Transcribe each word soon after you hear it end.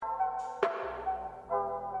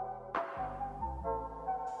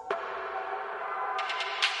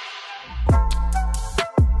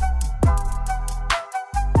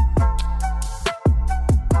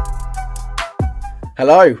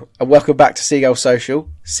Hello, and welcome back to Seagull Social,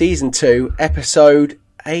 Season 2, Episode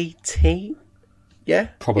 18? Yeah?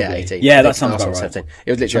 Probably. Yeah, 18. Yeah, that sounds about right. 17. It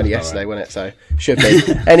was literally only yesterday, wasn't it? So, should be.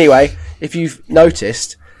 Anyway, if you've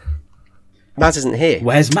noticed, Maz isn't here.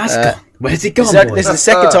 Where's Maz gone? Where's he gone, This is the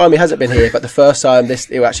second time he hasn't been here, but the first time it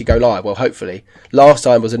will actually go live. Well, hopefully. Last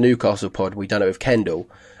time was a Newcastle pod. We done it with Kendall.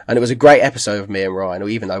 And it was a great episode of me and Ryan,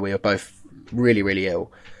 even though we were both really, really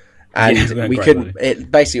ill. And we couldn't,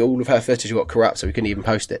 basically all of her footage got corrupt, so we couldn't even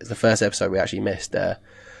post it. It's the first episode we actually missed. That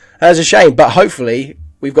was a shame, but hopefully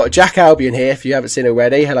we've got Jack Albion here, if you haven't seen it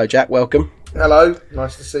already. Hello, Jack, welcome. Hello,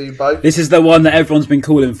 nice to see you both. This is the one that everyone's been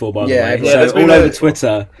calling for, by the way. Yeah, so all over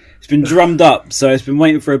Twitter. It's been drummed up, so it's been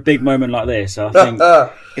waiting for a big moment like this. So I think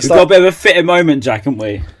we've got a bit of a fitting moment, Jack, haven't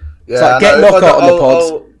we? Yeah, it's like, get Knockout on the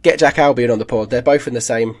pod, get Jack Albion on the pod. They're both in the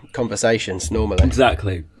same conversations normally.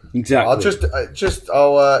 Exactly. I'll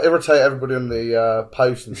irritate everybody on the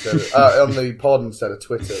post instead of, on the pod instead of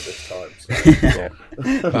Twitter this time.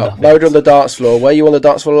 So. Well, mode on the dance floor. Were you on the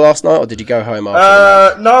dance floor last night, or did you go home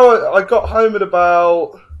after? No, I got home at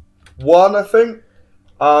about 1, I think.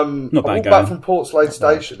 I walked back from Portslade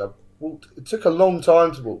Station. It took a long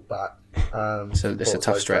time to walk back. So it's a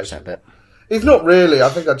tough stretch, that bit. It's not really. I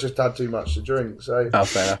think I just had too much to drink. So. Oh,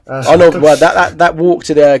 fair enough. I know. Well, that walk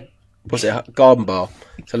to the Garden Bar.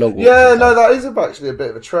 It's a long walk. Yeah, no, that is actually a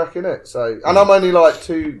bit of a trek, isn't it? So, and I'm only like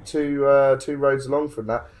two roads along from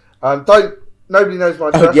that. Nobody knows my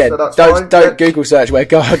address, so that's fine. Don't Google search where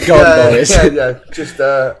Garden Bar is. Yeah. Just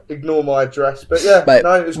ignore my address. But yeah, mate,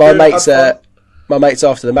 no, it was my good. My mates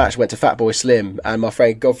after the match went to Fatboy Slim, and my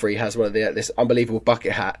friend Godfrey has one of this unbelievable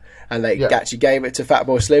bucket hat, and they actually gave it to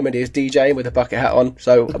Fatboy Slim, and he was DJing with a bucket hat on.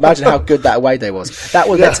 So imagine how good that away day was. That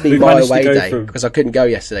was meant to be my away day because I couldn't go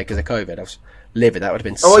yesterday because of COVID. I was livid. That would have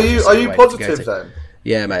been. Oh, are you positive then?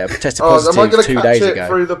 Yeah, mate. I tested positive 2 days ago. Am I going to catch it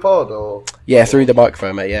through the pod or? Yeah, through the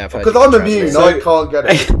microphone, mate. Yeah, because I'm immune. I can't get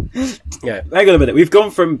it. Yeah, hang on a minute. We've gone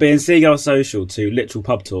from being Seagull Social to literal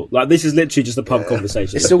pub talk. Like this is literally just a pub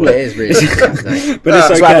conversation. It's all it is, really. But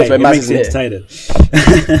it's okay. It makes it entertaining.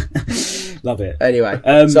 Love it.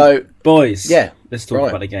 Anyway, so boys, let's talk right.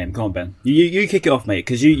 about the game. Come on, Ben. You kick it off, mate,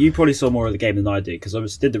 because you probably saw more of the game than I did because I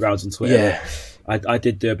did the rounds on Twitter. Yeah. I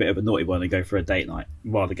did do a bit of a naughty one and go for a date night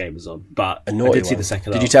while the game was on, but I did see the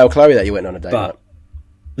second half. Did you tell Chloe that you went on a date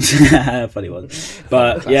night? Funny one.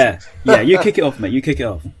 But yeah, you kick it off, mate. You kick it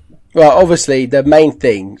off. Well, obviously, the main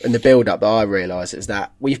thing and the build-up that I realised is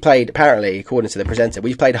that we've played, apparently, according to the presenter,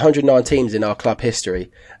 we've played 109 teams in our club history,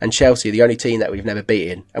 and Chelsea are the only team that we've never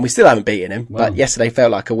beaten, and we still haven't beaten them, but yesterday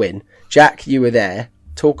felt like a win. Jack, you were there.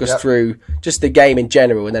 Talk us through just the game in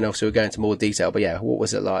general, and then obviously we'll go into more detail, but what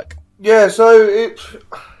was it like? Yeah, so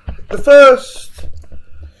the first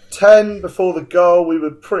 10 before the goal, we were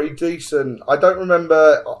pretty decent. I don't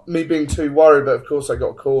remember me being too worried, but of course I got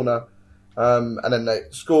a corner. And then they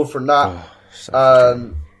scored from that.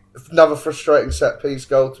 Another frustrating set-piece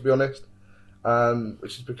goal, to be honest,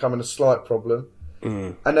 which is becoming a slight problem.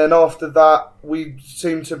 And then after that, we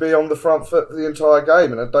seemed to be on the front foot for the entire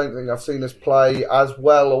game, and I don't think I've seen us play as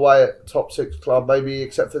well away at top 6 club, maybe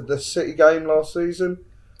except for the City game last season.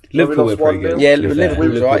 Liverpool were pretty good. Yeah, Liverpool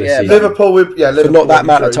was right. Yeah, Liverpool. For not that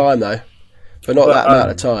amount of time, though. For not that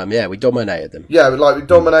amount of time, we dominated them. Yeah, we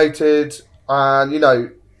dominated,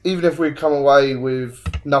 and even if we'd come away with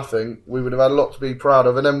nothing, we would have had a lot to be proud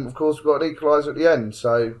of. And then, of course, we got an equaliser at the end.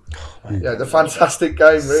 So, the fantastic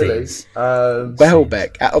game, really.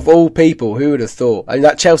 Welbeck, out of all people, who would have thought? I mean,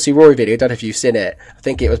 that Chelsea Roy video, I don't know if you've seen it. I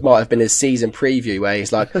think it might have been his season preview where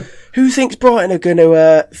he's like, who thinks Brighton are going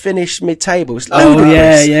to finish mid-table?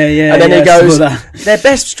 Yeah. And then he goes, their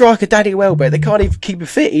best striker, Danny Welbeck, they can't even keep him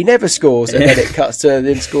fit. He never scores. And then it cuts to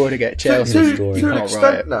him scoring against Chelsea. To an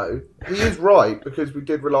extent, no. He is right, because we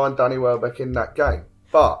did rely on Danny Welbeck in that game.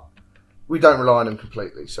 But we don't rely on him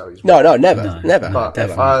completely. So he's never. But,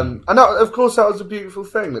 and that, of course, that was a beautiful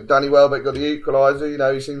thing, that Danny Welbeck got the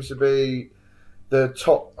equaliser. He seems to be the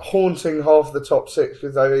top, haunting half of the top 6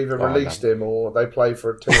 because they've either released him or they play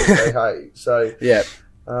for a team they hate. So yeah.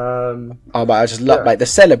 I just love, mate, the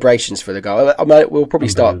celebrations for the goal. We'll probably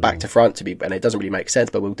start back to front and it doesn't really make sense,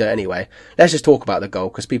 but we'll do it anyway. Let's just talk about the goal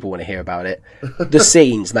because people want to hear about it. The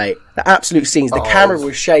scenes, mate, the absolute scenes. The camera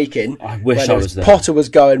was shaking. I wish I was there.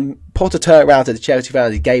 Potter turned around to the Chelsea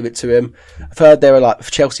fans. He gave it to him. I've heard there were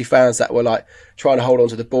Chelsea fans that were trying to hold on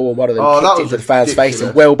to the ball, and one of them kicked into the fan's face,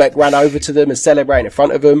 and Welbeck ran over to them and celebrated in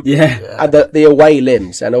front of them. And the away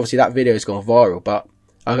limbs, and obviously that video has gone viral, but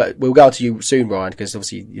we'll go to you soon, Ryan, because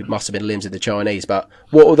obviously it must have been limbs of the Chinese. But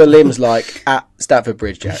what were the limbs like at Stamford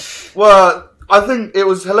Bridge, Jack? Well, I think it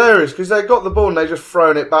was hilarious because they got the ball and they just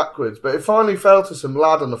thrown it backwards, but it finally fell to some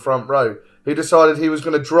lad on the front row who decided he was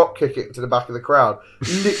going to drop kick it into the back of the crowd.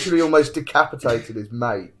 Literally almost decapitated his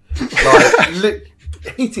mate. Like,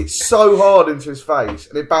 hit it so hard into his face,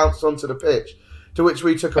 and it bounced onto the pitch. To which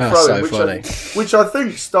we took a throw in, which I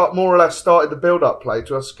think more or less started the build-up play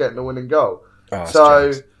to us getting the winning goal.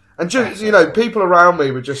 And just, people around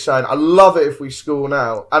me were just saying, "I love it if we score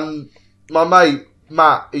now." And my mate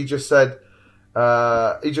Matt, he just said,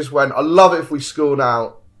 he just went, "I love it if we score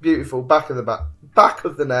now." Beautiful, back of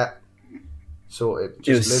the net. Sorted.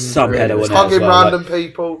 Just some header, hugging random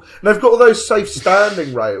people. And they've got all those safe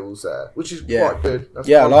standing rails there, which is quite good. That's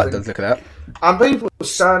I like the look of that. And people were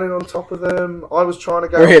standing on top of them. I was trying to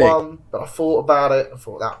go one, but I thought about it. I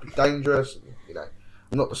thought that would be dangerous.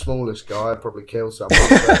 I'm not the smallest guy. I'd probably kill someone.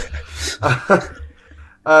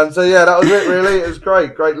 And so that was it. Really, it was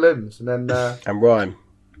great limbs. And then and Ryan,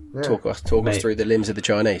 talk us through the limbs of the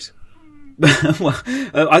Chinese. Well,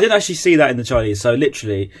 I didn't actually see that in the Chinese. So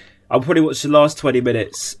literally, I probably watched the last 20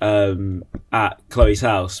 minutes at Chloe's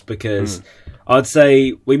house because I'd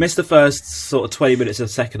say we missed the first sort of 20 minutes of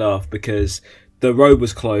the second half because the road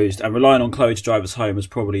was closed and relying on Chloe to drive us home was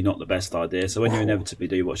probably not the best idea. So when you inevitably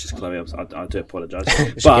do watch this, Chloe, I do apologise.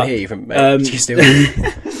 But can hear you from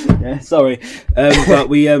sorry, but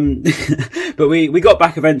we got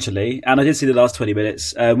back eventually, and I did see the last 20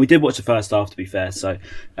 minutes. We did watch the first half, to be fair. So,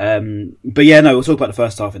 we'll talk about the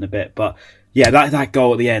first half in a bit, but. Yeah, that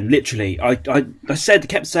goal at the end, literally, I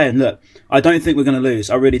kept saying, look, I don't think we're going to lose.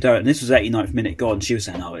 I really don't. And this was 89th minute gone. She was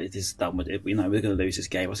saying, it is done with it. We're going to lose this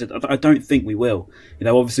game. I said, I don't think we will.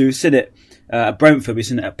 Obviously we've seen it at Brentford, we've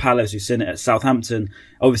seen it at Palace, we've seen it at Southampton.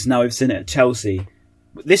 Obviously now we've seen it at Chelsea.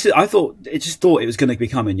 I thought it was going to be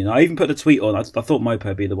coming. I even put a tweet on. I thought Mopo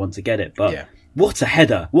would be the one to get it, but what a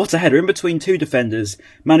header! What a header in between two defenders.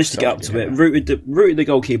 Managed to get up to it. Rooted the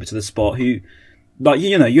goalkeeper to the spot. Who.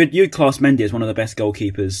 You'd class Mendy as one of the best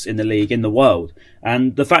goalkeepers in the league, in the world.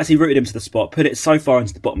 And the fact he rooted him to the spot, put it so far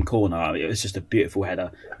into the bottom corner, it was just a beautiful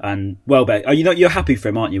header. And Welbeck, you're happy for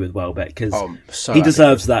him, aren't you, with Welbeck? Because he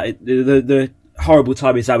deserves that. The horrible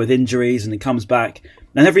time he's had with injuries and he comes back.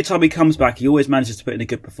 And every time he comes back, he always manages to put in a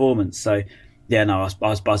good performance. So, I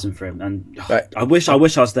was buzzing for him. And I wish I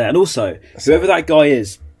was there. And also, whoever that guy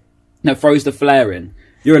is that throws the flare in,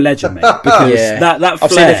 you're a legend, mate. Because that flare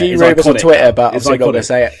I've seen a few rumours on Twitter, but I'm not going to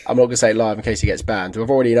say it. I'm not going to say it live in case he gets banned.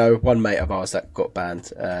 We've already know one mate of ours that got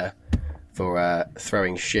banned for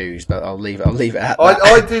throwing shoes, but I'll leave it at that.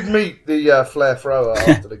 I did meet the flare thrower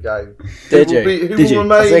after the game. Did you? Who will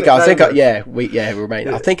remain? I think remain.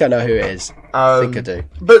 I think I know who it is. I think I do.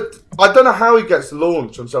 But I don't know how he gets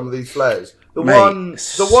launched on some of these flares. The one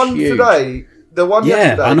huge. Today. The one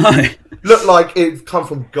yesterday I know. Looked like it come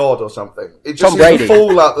from God or something. It just Tom Brady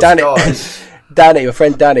fall out the sky. Danny, your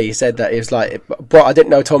friend Danny, said that it was like, but I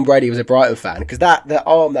didn't know Tom Brady was a Brighton fan because that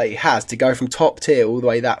arm that he has to go from top tier all the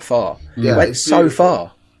way that far, he went so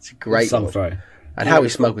far. It's a great throw. And how he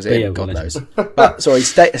smuggles it in, God knows. But sorry,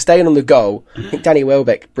 staying on the goal, I think Danny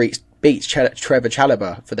Welbeck beats Trevor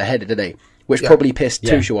Chalobah for the header, didn't he? Which probably pissed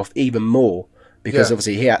Tuchel off even more because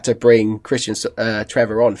obviously he had to bring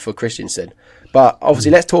Trevor on for Christensen. But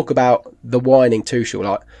obviously, let's talk about the whining Tuchel.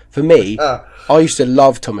 Like for me, I used to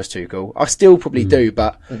love Thomas Tuchel. I still probably do,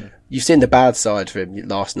 but you've seen the bad side for him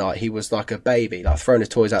last night. He was like a baby, like throwing his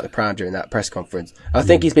toys out the pram during that press conference. I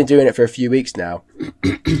think he's been doing it for a few weeks now.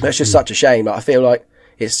 That's just such a shame. Like, I feel like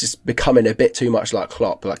it's just becoming a bit too much like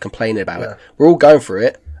Klopp, like complaining about it. We're all going for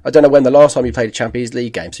it. I don't know when the last time you played a Champions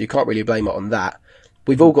League game, so you can't really blame it on that.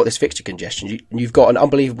 We've all got this fixture congestion. You've got an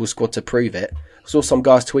unbelievable squad to prove it. I saw some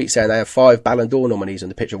guys tweet saying they have 5 Ballon d'Or nominees on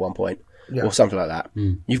the pitch at one point, or something like that.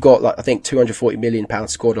 You've got, like, I think, £240 million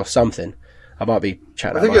squad or something. I might be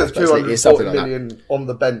chatting. I think it's 240 million on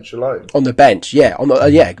the bench alone. On the bench, yeah,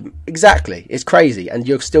 exactly. It's crazy, and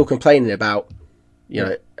you're still complaining about,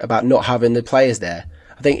 about not having the players there.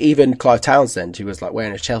 I think even Clive Townsend, who was like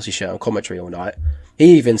wearing a Chelsea shirt on commentary all night,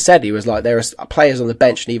 he even said he was like, there are players on the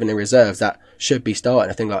bench and even in reserves that should be starting.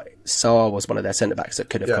 I think like Sarr was one of their centre backs that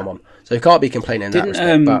could have come on. So you can't be complaining in that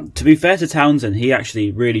respect. But to be fair to Townsend, he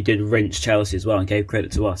actually really did wrench Chelsea as well and gave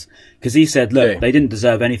credit to us. Because he said, look, they didn't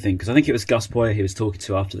deserve anything. Because I think it was Gus Poyet he was talking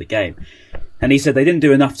to after the game. And he said they didn't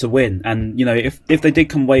do enough to win. And, if they did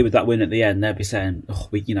come away with that win at the end, they'd be saying,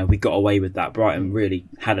 we got away with that. Brighton really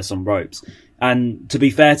had us on ropes. And to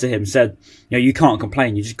be fair to him, said, you can't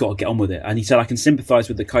complain. You just got to get on with it. And he said, I can sympathise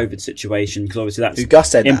with the COVID situation because obviously that's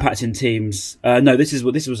Gus said impacting teams. No, this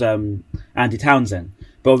was Andy Townsend.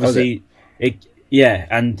 But obviously,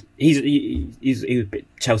 and he was a bit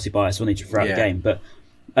Chelsea biased, wasn't he, throughout the game? But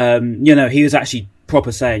he was actually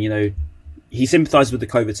proper saying, he sympathised with the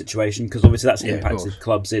COVID situation because obviously that's impacted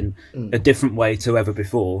clubs in a different way to ever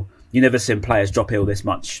before. You never seen players drop ill this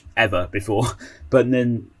much ever before. But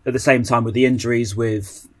then at the same time, with the injuries,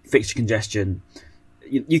 with fixture congestion,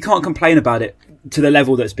 you can't complain about it to the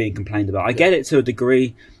level that's being complained about. I get it to a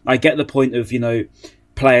degree. I get the point of,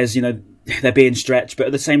 players, they're being stretched. But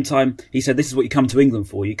at the same time, he said, this is what you come to England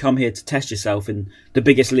for. You come here to test yourself in the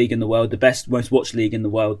biggest league in the world, the best, most watched league in the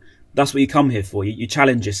world. That's what you come here for. You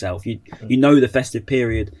challenge yourself. You know the festive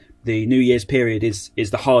period, the New Year's period is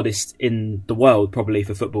the hardest in the world, probably,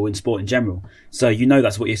 for football and sport in general. So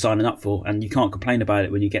that's what you're signing up for, and you can't complain about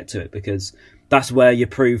it when you get to it, because that's where you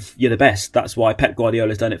prove you're the best. That's why Pep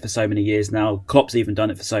Guardiola's done it for so many years now. Klopp's even done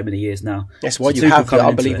it for so many years now. That's why you have the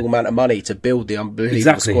unbelievable amount of money to build the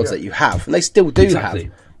unbelievable squads that you have, and they still do have.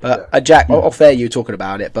 But Jack, off there you were talking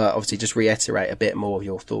about it, but obviously just reiterate a bit more of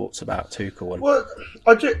your thoughts about Tuchel. Well,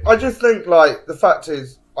 I just think, the fact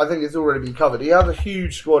is, I think it's already been covered. He has a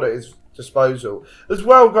huge squad at his disposal. As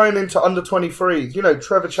well, going into under 23s,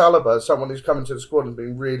 Trevor Chalobah, someone who's come into the squad and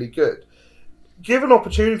been really good. Give an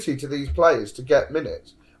opportunity to these players to get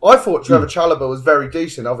minutes. I thought Trevor Chalobah was very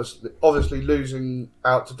decent. Obviously losing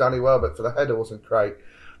out to Danny Welbeck for the header wasn't great.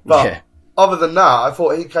 But other than that, I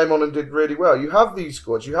thought he came on and did really well. You have these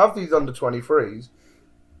squads, you have these under 23s.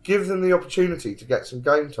 Give them the opportunity to get some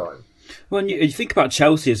game time. Well, and you think about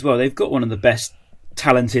Chelsea as well. They've got one of the best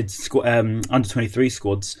talented under 23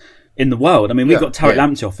 squads in the world. I mean, we got Tariq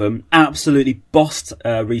Lamptey off them. Absolutely bossed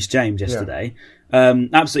Reece James yesterday.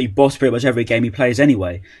 Absolutely bossed pretty much every game he plays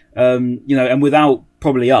anyway. And without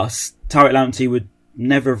probably us, Tariq Lamptey would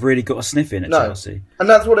never have really got a sniff in at Chelsea. And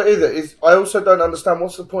that's what it is. I also don't understand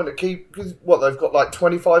what's the point of because they've got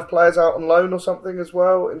 25 players out on loan or something as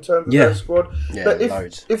well in terms of their squad. Yeah, but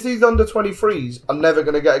if these under 23s are never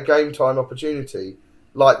going to get a game time opportunity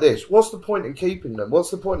like this, what's the point in keeping them?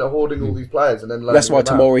 What's the point of hoarding all these players and then loaning That's why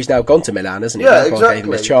them Tomori's now gone to Milan, hasn't he? Yeah, Lampard exactly. gave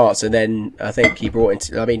him his chance, and then I think he brought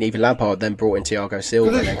in. Even Lampard then brought in Thiago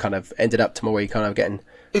Silva, and then kind of ended up Tomori kind of getting.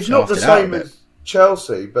 It's not the same as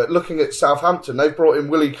Chelsea, but looking at Southampton, they've brought in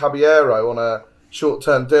Willy Caballero on a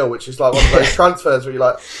short-term deal, which is like one of those transfers where you're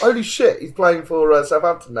like, holy shit, he's playing for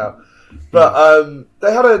Southampton now. But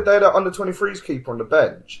they had an under 23s keeper on the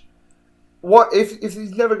bench. What if he's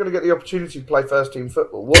never going to get the opportunity to play first team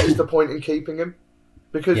football? What is the point in keeping him?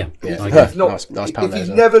 Because he's not. If he's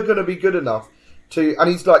never going to be good enough to, and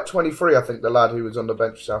he's 23, I think, the lad who was on the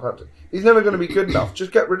bench for Southampton. He's never going to be good enough.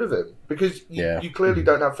 Just get rid of him because you clearly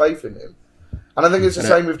don't have faith in him. And I think it's the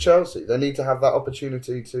same with Chelsea. They need to have that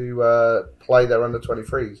opportunity to play their under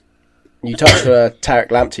 23s. You touched on Tariq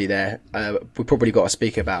Lamptey there. We've probably got to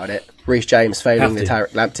speak about it. Reece James failing the Tariq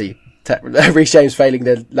Lamptey. Reece James failing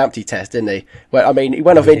the Lamptey test, didn't he? Well, I mean, he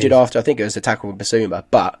went off injured after, I think it was a tackle with Basuma,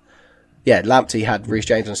 but Lamptey had Reece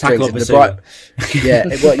James on strings. It was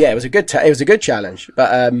a good challenge,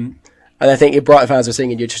 but and I think if Brighton fans were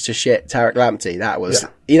singing "You're just a shit, Tariq Lamptey," that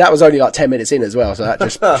was only 10 minutes in as well, so that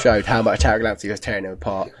just showed how much Tariq Lamptey was tearing him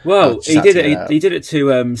apart. Well, he did it. He did it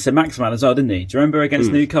to Sir Maximan as well, didn't he? Do you remember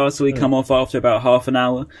against Newcastle? He come off after about half an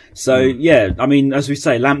hour. So I mean, as we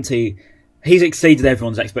say, Lamptey. He's exceeded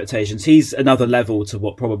everyone's expectations. He's another level to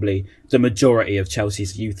what probably the majority of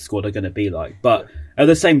Chelsea's youth squad are going to be like. But at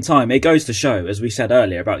the same time, it goes to show, as we said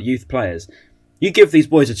earlier, about youth players. You give these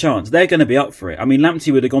boys a chance, they're going to be up for it. I mean,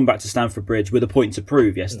 Lamptey would have gone back to Stamford Bridge with a point to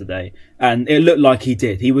prove yesterday, and it looked like he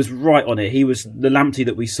did. He was right on it. He was the Lamptey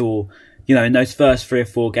that we saw, in those first 3 or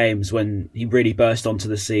 4 games when he really burst onto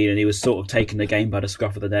the scene and he was sort of taking the game by the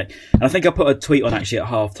scruff of the neck. And I think I put a tweet on actually at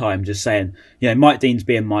half time just saying, Mike Dean's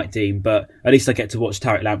being Mike Dean, but at least I get to watch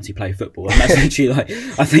Tariq Lamptey play football. And that's literally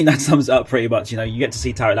I think that sums it up pretty much. You get to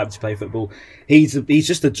see Tariq Lamptey play football. He's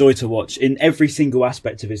just a joy to watch in every single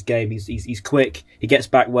aspect of his game. He's quick. He gets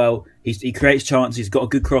back well. He creates chances. He's got a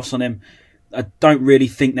good cross on him. I don't really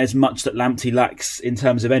think there's much that Lamptey lacks in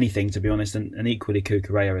terms of anything, to be honest, and equally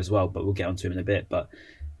Cucurella as well. But we'll get onto him in a bit. But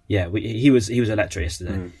he was electric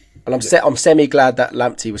yesterday. And I'm semi glad that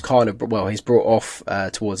Lamptey was he's brought off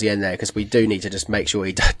towards the end there, because we do need to just make sure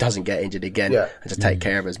he doesn't get injured again and just take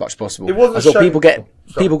care of him as much as possible.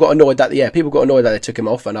 People got annoyed that they took him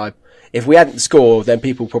off, and if we hadn't scored, then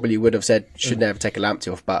people probably would have said should never take a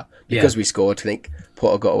Lamptey off. But because we scored, I think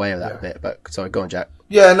Potter got away with that a bit. But sorry, go on, Jack.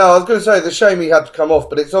 Yeah, no, I was going to say the shame he had to come off,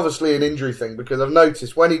 but it's obviously an injury thing, because I've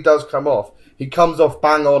noticed when he does come off, he comes off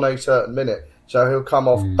bang on a certain minute. So he'll come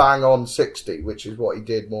off bang on 60, which is what he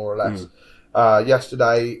did more or less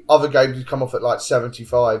yesterday. Other games he's come off at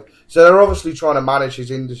 75. So they're obviously trying to manage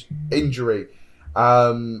his injury.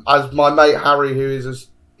 As my mate Harry,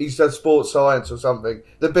 he says sports science or something,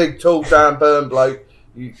 the big tall Dan Burn bloke,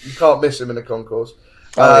 you can't miss him in a concourse.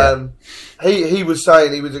 He was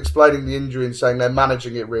saying, he was explaining the injury and saying they're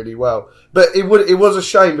managing it really well. But it was a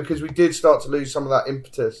shame because we did start to lose some of that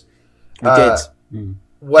impetus. We did.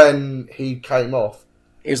 When he came off.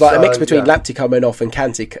 It was like a mix between Lamptey coming off and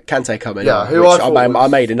Kante coming on, who which I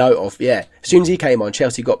made a note of. Yeah, as soon as he came on,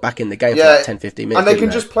 Chelsea got back in the game for like 10, 15 minutes. And they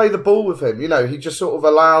can just play the ball with him. You know, he just sort of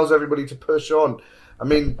allows everybody to push on. I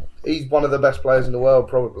mean, he's one of the best players in the world,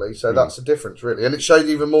 probably. So that's the difference, really. And it shows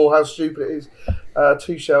even more how stupid it is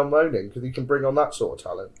Tuchel moaning, because he can bring on that sort of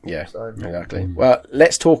talent. Yeah, exactly. Well,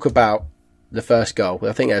 let's talk about the first goal.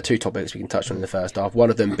 I think there are two topics we can touch on in the first half. One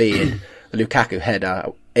of them being the Lukaku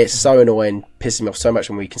header. It's so annoying, pissing me off so much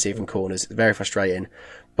when we can see from corners. It's very frustrating.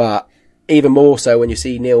 But even more so when you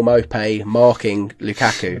see Neal Maupay marking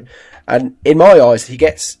Lukaku. And in my eyes, he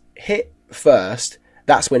gets hit first.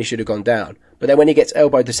 That's when he should have gone down. But then when he gets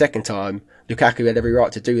elbowed the second time, Lukaku had every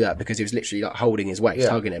right to do that because he was literally like holding his waist,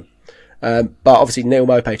 hugging him. But obviously Neal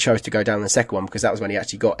Maupay chose to go down the second one because that was when he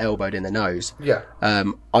actually got elbowed in the nose. Yeah.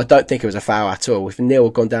 I don't think it was a foul at all. If Neal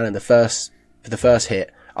had gone down in for the first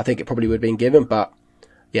hit, I think it probably would have been given. But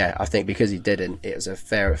yeah, I think because he didn't, it was a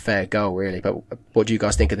fair goal, really. But what do you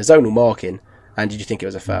guys think of the zonal marking? And did you think it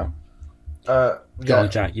was a foul? Go on,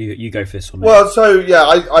 Jack. You go for this one. Well, so yeah,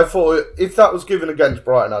 I thought if that was given against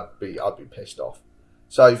Brighton, I'd be pissed off.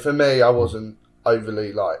 So for me, I wasn't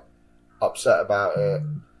overly upset about it.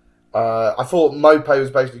 I thought Maupay was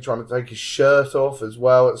basically trying to take his shirt off as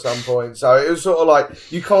well at some point. So it was sort of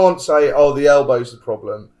like, you can't say, oh, the elbow's the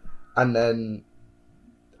problem, and then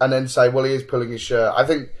say, well, he is pulling his shirt. I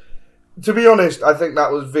think, to be honest, I think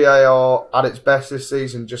that was VAR at its best this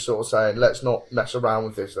season, just sort of saying, let's not mess around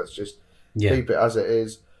with this. Let's just keep it as it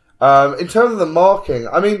is. In terms of the marking,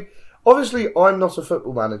 I mean, obviously I'm not a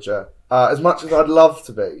football manager, as much as I'd love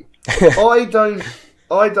to be. I don't.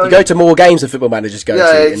 You go to more games than football managers go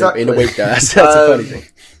to in a week, though. That's a funny thing.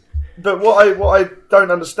 But what I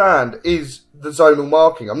don't understand is the zonal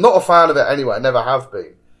marking. I'm not a fan of it anyway, I never have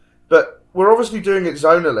been. But we're obviously doing it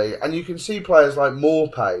zonally, and you can see players like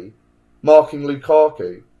Maupay marking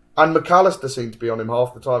Lukaku, and McAllister seemed to be on him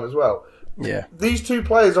half the time as well. Yeah. These two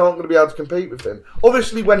players aren't going to be able to compete with him.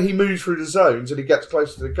 Obviously, when he moves through the zones and he gets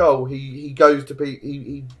closer to the goal,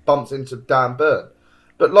 he bumps into Dan Burn.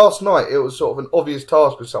 But last night, it was sort of an obvious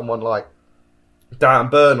task for someone like Dan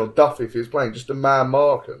Burn or Duffy, if he was playing, just to man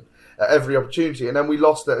mark him at every opportunity. And then we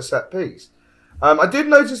lost at a set piece. I did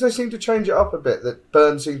notice they seemed to change it up a bit, that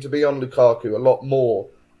Burn seemed to be on Lukaku a lot more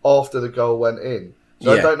after the goal went in.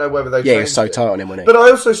 So I don't know whether they changed it. Yeah, he was so tight on him, wasn't he? But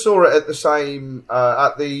I also saw it at the same,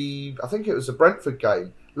 I think it was the Brentford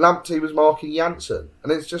game. Lamptey was marking Janssen,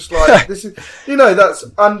 and it's just like, this is, that's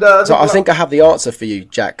under. So I think I have the answer for you,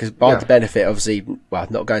 Jack, because by the benefit, obviously,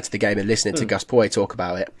 not going to the game and listening to Gus Poyet talk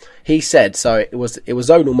about it, he said, so it was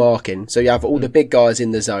zonal marking, so you have all the big guys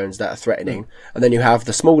in the zones that are threatening, and then you have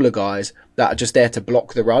the smaller guys that are just there to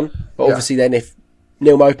block the run, but obviously then if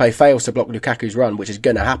Neal Maupay fails to block Lukaku's run, which is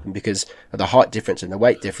going to happen because of the height difference and the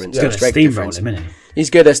weight difference, the strength difference. He's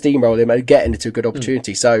good at steamrolling him and getting into a good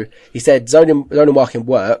opportunity. So he said zonal marking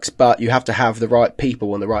works, but you have to have the right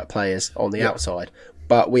people and the right players on the outside.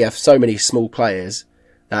 But we have so many small players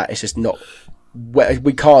that it's just not.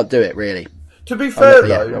 We can't do it, really. To be fair,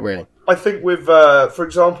 though, not really. I think with, for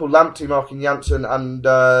example, Lamptey marking Janssen and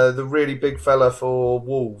the really big fella for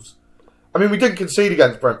Wolves. I mean, we didn't concede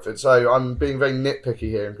against Brentford, so I'm being very nitpicky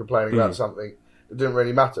here and complaining about something that didn't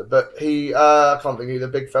really matter. But I can't think who the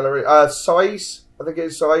big fella is. Saiz, I think it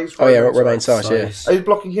is Saiz. Oh, yeah, Romain Saiz, yeah. He's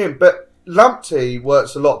blocking him. But Lamptey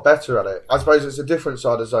works a lot better at it. I suppose it's a different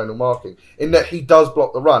side of zonal marking, in that he does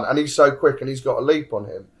block the run, and he's so quick and he's got a leap on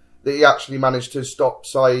him, that he actually managed to stop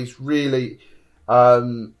Saiz really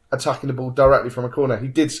attacking the ball directly from a corner. He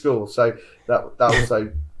did score, so that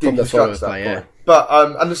also deconstructs that point. But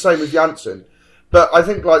and the same with Janssen. But I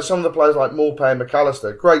think some of the players like Maupay and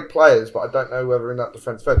McAllister, great players, but I don't know whether in that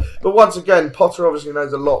defence. But once again, Potter obviously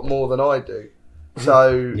knows a lot more than I do.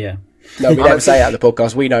 So yeah. No, we never say it at the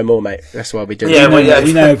podcast. We know more, mate. That's why we do it. Yeah,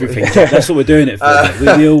 we know everything. That's what we're doing it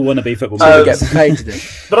for. We all want to be football players. We get paid to do.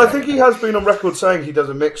 But I think he has been on record saying he does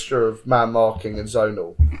a mixture of man marking and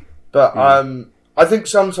zonal. But I think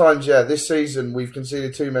sometimes, this season we've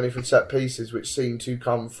conceded too many from set pieces, which seem to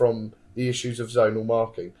come from the issues of zonal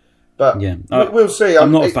marking. But we'll see.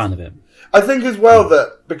 I'm not a fan of it. I think as well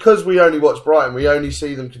that because we only watch Brighton, we only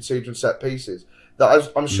see them concede from set pieces.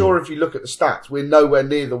 That I'm sure if you look at the stats, we're nowhere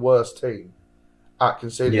near the worst team at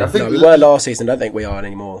conceding. Yeah. I think we were last season. I don't think we are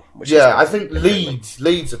anymore. I think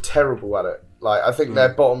Leeds are terrible at it. I think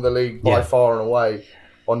they're bottom of the league by far and away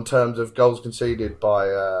on terms of goals conceded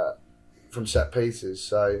by from set pieces.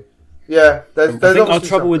 So there's I think our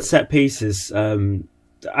trouble with set pieces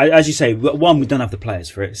as you say, one, we don't have the players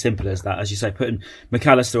for it. Simple as that. As you say, putting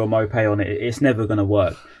McAllister or Maupay on it, it's never going to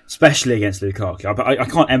work, especially against Lukaku. I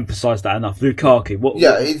can't emphasise that enough. Lukaku.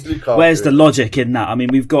 He's Lukaku. Where's the logic in that? I mean,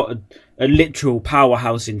 we've got a literal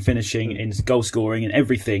powerhouse in finishing, in goal scoring, and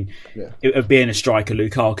everything of being a striker.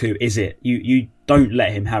 Lukaku is it. You don't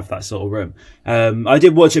let him have that sort of room. I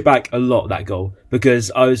did watch it back a lot, that goal,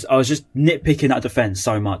 because I was just nitpicking that defence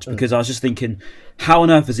so much, because I was just thinking, how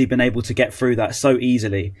on earth has he been able to get through that so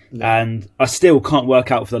easily? And I still can't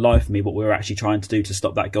work out for the life of me what we were actually trying to do to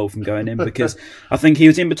stop that goal from going in, because I think he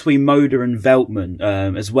was in between Moder and Veltman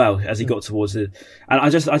as well as he got towards it. And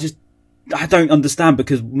I don't understand,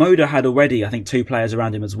 because Moder had already, I think, 2 players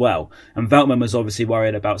around him as well. And Veltman was obviously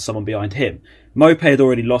worried about someone behind him. Maupay had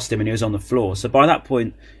already lost him and he was on the floor. So by that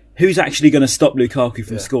point, who's actually going to stop Lukaku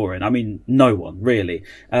from scoring? I mean, no one, really.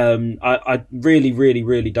 I really, really,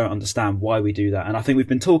 really don't understand why we do that. And I think we've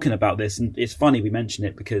been talking about this, and it's funny we mention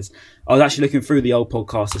it, because I was actually looking through the old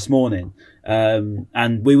podcast this morning,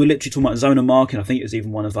 and we were literally talking about zonal marking. I think it was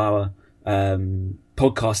even one of our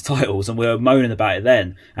podcast titles, and we were moaning about it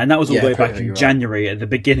then, and that was all the way back in January at the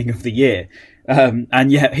beginning of the year,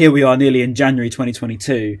 and yet here we are nearly in January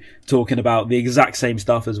 2022 talking about the exact same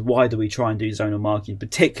stuff as why do we try and do zonal marking,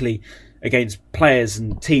 particularly against players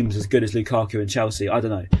and teams as good as Lukaku and Chelsea. I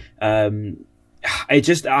don't know.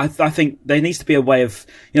 I think there needs to be a way of,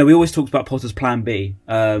 we always talked about Potter's plan B.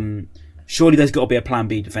 Surely there's got to be a plan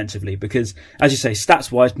B defensively, because, as you say,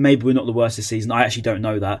 stats-wise, maybe we're not the worst this season. I actually don't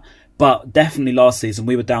know that. But definitely last season,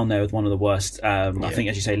 we were down there with one of the worst. I think,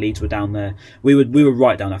 as you say, Leeds were down there. We were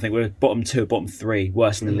right down. I think we were bottom 2, bottom 3,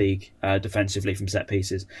 worst in the league defensively from set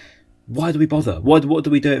pieces. Why do we bother? What do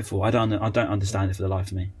we do it for? I don't understand it for the life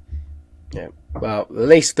of me. Yeah, well, at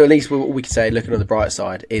least what we could say, looking on the bright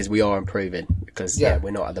side, is we are improving, because we're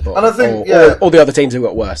not at the bottom. And I think all the other teams have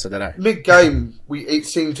got worse. I don't know. Mid-game, it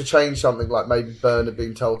seemed to change something, like maybe Burn had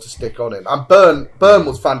been told to stick on him, and Burn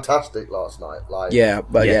was fantastic last night.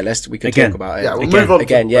 We can talk about it. Yeah, we'll move on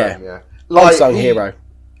again. Burn, Unsung hero.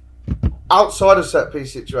 Outside of set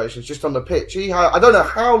piece situations, just on the pitch, I don't know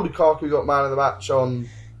how Lukaku got man of the match on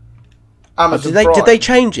Amazon Prime. Did they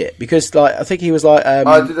change it? Because I think he was like,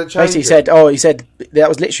 did they change basically it? he said that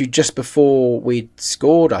was literally just before we'd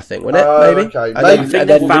scored, I think, wasn't it? Maybe. Okay. I think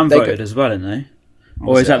they're fan voted as well, isn't they?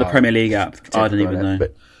 Or is that the Premier League app? I don't even know.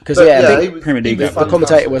 Because Premier League the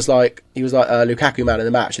commentator was like, Lukaku man of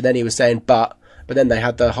the match, and then he was saying but then they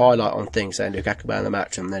had the highlight on thing saying Lukaku man of the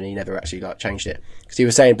match, and then he never actually changed it, because he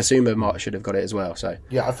was saying Basuma should have got it as well. So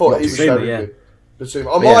I thought he was very good.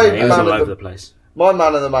 Basuma, he was all over the place. My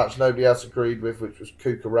man of the match, nobody else agreed with, which was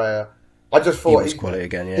Cucurella. I just thought he was quality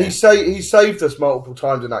again. Yeah, he saved us multiple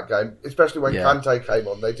times in that game, especially when Kante came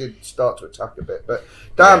on. They did start to attack a bit, but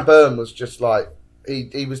Dan Burn was just like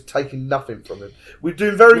he was taking nothing from him. We're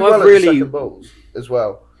doing very well at the second balls as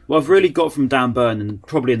well. What I've really got from Dan Burn, and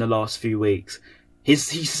probably in the last few weeks,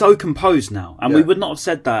 he's so composed now, and we would not have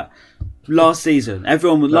said that last season.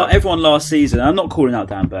 Everyone last season. I'm not calling out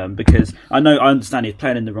Dan Burn, because I understand he's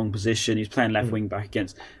playing in the wrong position. He's playing left wing back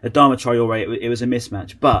against Adama Traore. It was a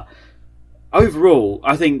mismatch, but overall,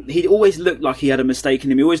 I think he always looked like he had a mistake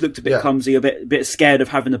in him. He always looked a bit clumsy, a bit scared of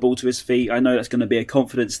having the ball to his feet. I know that's going to be a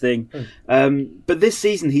confidence thing, but this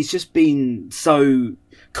season he's just been so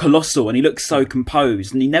colossal, and he looks so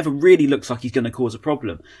composed, and he never really looks like he's going to cause a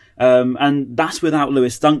problem. And that's without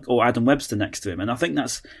Lewis Dunk or Adam Webster next to him. And I think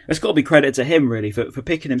it's got to be credit to him, really, for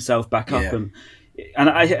picking himself back up. And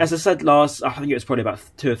as I said I think it was probably about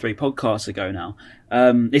 2 or 3 podcasts ago now,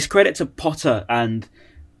 it's credit to Potter, and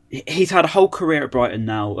he's had a whole career at Brighton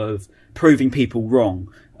now of proving people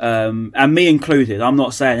wrong. And me included. I'm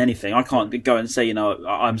not saying anything. I can't go and say,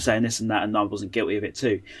 I'm saying this and that, and I wasn't guilty of it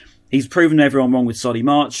too. He's proven everyone wrong with Solly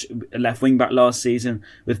March, left wing back last season,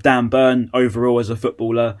 with Dan Burn overall as a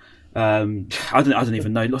footballer. I don't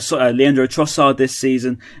even know. Leandro Trossard this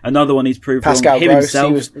season, another one he's proved Pascal wrong. Him Gross, himself,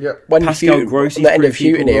 he was, when Pascal Gross. On the end of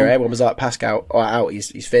Houghton era, everyone was like, Pascal out,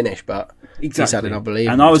 he's finished, but exactly. He's had an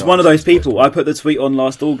unbelievable. And I was one of those people. I put the tweet on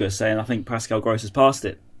last August saying I think Pascal Gross has passed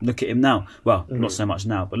it. Look at him now. Well, not so much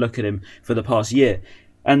now, but look at him for the past year.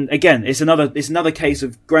 And again, it's another case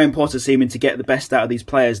of Graham Potter seeming to get the best out of these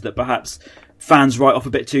players that perhaps fans write off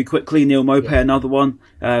a bit too quickly. Neil Maupay, another one,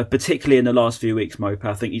 particularly in the last few weeks. Maupay,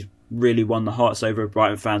 I think he's really won the hearts over of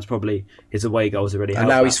Brighton fans. Probably his away goals already. And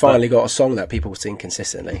now he's finally got a song that people sing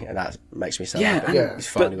consistently, and that makes me sad. He's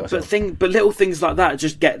finally got a song. But little things like that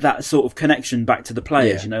just get that sort of connection back to the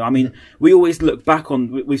players. I mean, we always look back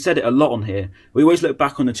on. We've said it a lot on here. We always look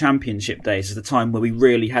back on the Championship days as the time where we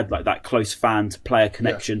really had like that close fan to player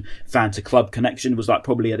connection, fan to club connection was like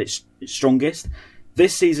probably at its strongest.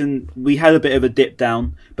 this season we had a bit of a dip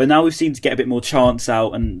down, but now we've seemed to get a bit more chance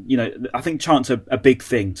out, and I think chance are a big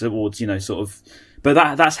thing towards sort of, but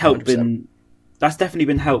that's helped 100%. that's definitely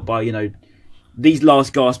been helped by these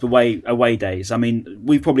last gasp away days. I mean,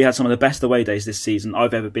 we've probably had some of the best away days this season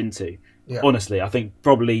I've ever been to. Yeah. Honestly, I think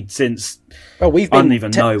probably since Well, I don't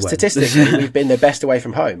even know when. Statistically, we've been the best away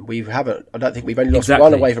from home. We haven't. I don't think we've only lost Exactly.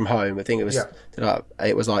 one away from home. I think it was. Yeah.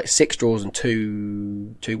 It was like 6 draws and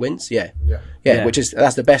two wins. Yeah. Yeah. Yeah.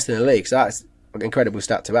 That's the best in the league. So that's an incredible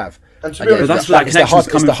stat to have. And to be honest, but that's where that it's the connection's hype-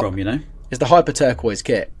 it's coming the- from, It's the hyper turquoise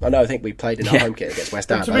kit. I know. I think we played in our Yeah. home kit against West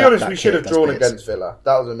Ham. And to but be honest, that we should have kit, drawn that's bits. against Villa.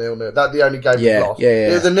 That was a 0-0. That's the only game we Yeah, lost. yeah, yeah.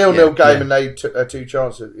 It was a 0-0 Yeah, game, yeah. and they took 2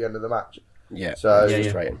 chances at the end of the match. Yeah. So Yeah, yeah.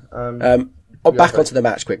 Frustrating. Um, Back okay. onto the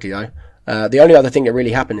match quickly though. The only other thing that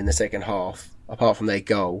really happened in the second half, apart from their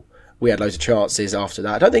goal, we had loads of chances after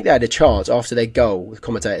that. I don't think they had a chance after their goal, the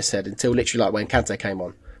commentator said, until literally like when Kante came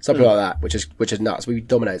on. Something like that, which is nuts. We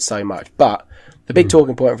dominated so much. But the big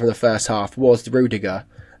talking point from the first half was Rudiger.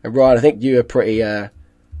 And Ryan, I think you were pretty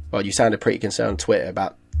you sounded pretty concerned on Twitter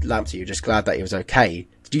about Lamptey. You're just glad that he was okay.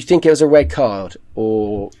 Did you think it was a red card,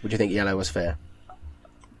 or would you think yellow was fair?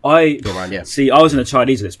 See, I was in a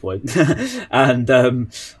Chinese at this point, and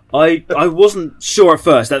I wasn't sure at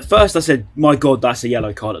first. At first, I said, "My God, that's a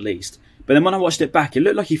yellow card at least." But then when I watched it back, it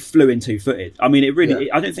looked like he flew in 2-footed. I mean,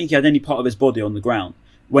 I don't think he had any part of his body on the ground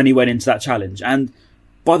when he went into that challenge. And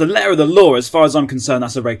by the letter of the law, as far as I'm concerned,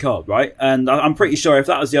 that's a red card, right? And I'm pretty sure if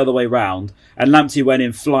that was the other way round and Lamptey went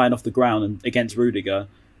in flying off the ground against Rudiger,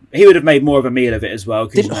 he would have made more of a meal of it as well.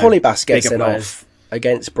 Didn't Hollybass get bigger sent players. off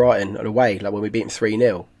against Brighton on away, like when we beat him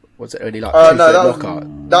 3-0? Was it only like no, 2-3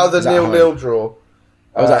 that was a that 0-0 draw.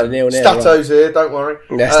 Was that a 0-0? Stato's here, don't worry.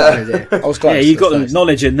 Yeah, Stato's here. I was close. Yeah, you got That's the close.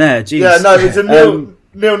 knowledge in there. Jeez. Yeah, no, it's a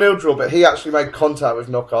 0-0 draw, but he actually made contact with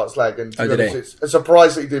Knockout's leg, and to be did honest, he? it's a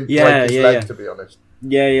surprise that he didn't Yeah, break his yeah, leg, yeah. to be honest.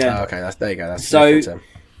 Yeah. Oh, okay, there you go. That's So- the difference then.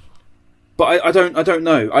 But I don't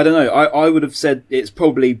know. I would have said it's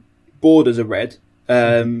probably borders a red,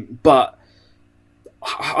 but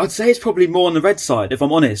I'd say it's probably more on the red side, if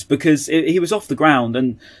I'm honest, because he was off the ground,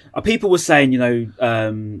 and people were saying,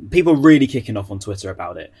 people were really kicking off on Twitter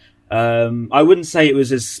about it. I wouldn't say it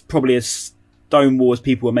was probably as stonewall as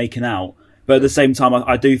people were making out, but at the same time,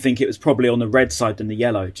 I do think it was probably on the red side than the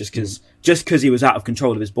yellow, just because he was out of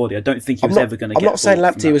control of his body. I don't think he was ever going to get. I'm not saying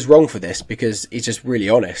forward from Lamptey that. was wrong for this because he's just really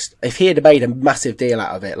honest. If he had made a massive deal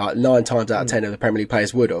out of it, like 9 times out of 10 of the Premier League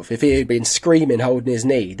players would have, if he had been screaming, holding his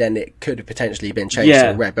knee, then it could have potentially been changed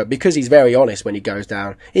Yeah. to red. But because he's very honest when he goes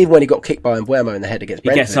down, even when he got kicked by Mbuemo in the head against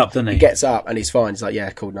Brentford, gets up, doesn't he? He gets up and he's fine. He's like, yeah,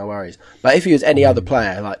 cool, no worries. But if he was any other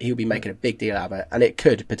player, like he'll be making a big deal out of it, and it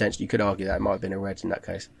could potentially, you could argue that it might have been a red in that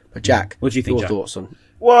case. But Jack, What do you think, your Jack? thoughts on?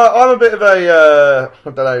 Well, I'm a bit of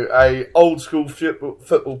a old school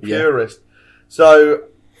football purist. So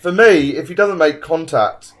for me, if he doesn't make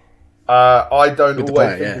contact, I don't With the always player,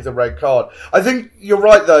 think yeah. it's a red card. I think you're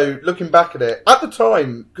right though. Looking back at it, at the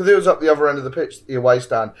time, because it was up the other end of the pitch, the away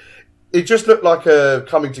stand, it just looked like a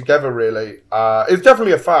coming together. Really, it was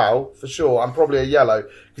definitely a foul for sure, and probably a yellow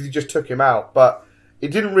because he just took him out, but. It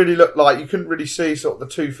didn't really look like, you couldn't really see sort of the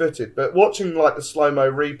two-footed, but watching like the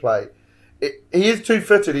slow-mo replay, he is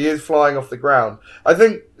two-footed, he is flying off the ground. I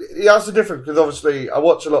think that's the difference, because obviously I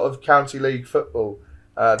watch a lot of county league football,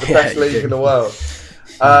 the best you league do. in the world.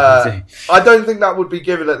 I don't think that would be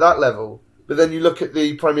given at that level, but then you look at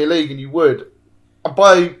the Premier League and you would.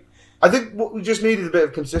 I think what we just need is a bit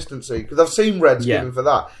of consistency, because I've seen reds given for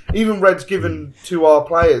that. Even reds given to our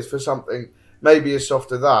players for something maybe as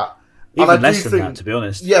soft as that. Even less than that, to be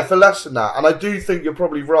honest. Yeah, for less than that. And I do think you're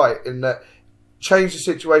probably right in that change the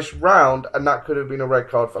situation round, and that could have been a red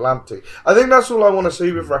card for Lamptey. I think that's all I want to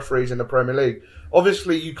see with referees in the Premier League.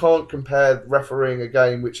 Obviously, you can't compare refereeing a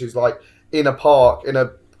game which is like in a park, in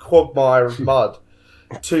a quagmire of mud,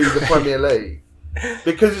 to the Premier League.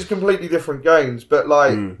 Because it's completely different games. But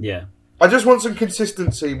Yeah. I just want some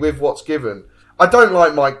consistency with what's given. I don't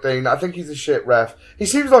like Mike Dean. I think he's a shit ref. He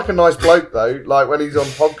seems like a nice bloke though. Like when he's on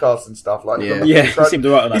podcasts and stuff. Like Yeah. Yeah, he seemed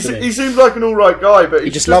alright on that, didn't he? He seems like an all right guy, but He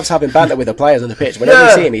just loves having banter with the players on the pitch. Whenever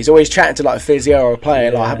you see him, he's always chatting to like a physio or a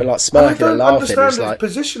player, like having like I smirking and don't laughing. understand It's his like,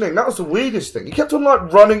 positioning. That was the weirdest thing. He kept on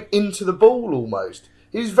like running into the ball almost.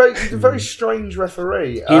 He's a very strange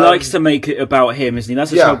referee. He likes to make it about him, isn't he?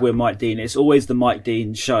 That's the Yeah. trouble with Mike Dean. It's always the Mike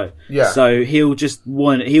Dean show. Yeah. So he'll just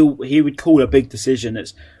he would call a big decision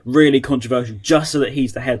that's really controversial just so that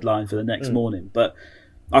he's the headline for the next morning. But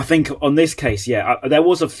I think on this case, there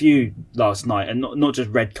was a few last night, and not just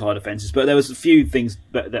red card offences, but there was a few things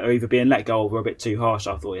that are either being let go of or a bit too harsh.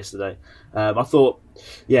 I thought yesterday. I thought,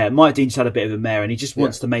 Mike Dean just had a bit of a mare, and he just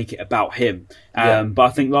wants to make it about him. But I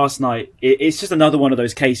think last night it's just another one of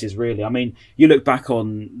those cases. Really, I mean, you look back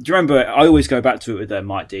on. Do you remember? I always go back to it with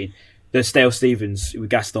Mike Dean. The Stale Stevens with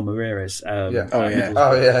Gaston Moreras. And that's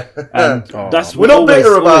we're not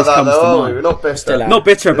bitter about that, though, are we? We're not bitter. Not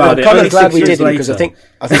bitter about it. I'm kind of glad we didn't, because I think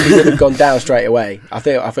he would have gone down straight away. I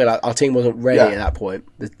feel like our team wasn't ready at that point.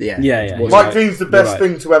 Mike Dean's the best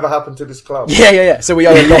thing to ever happen to this club. Yeah. So we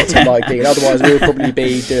owe a lot to Mike Dean. Otherwise, we would probably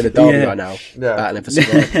be doing a derby right now, battling for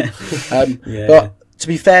survival. But to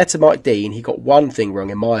be fair to Mike Dean, he got one thing wrong,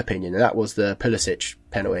 in my opinion, and that was the Pulisic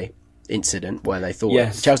penalty incident where they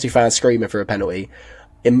thought Chelsea fans screaming for a penalty.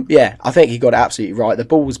 I think he got it absolutely right. The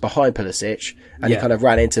ball was behind Pulisic, and he kind of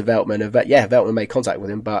ran into Veltman, and Veltman made contact with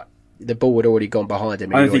him, but the ball had already gone behind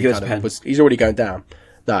him. I don't think it was a pen. He's already going down.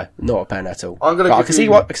 No, not a pen at all. I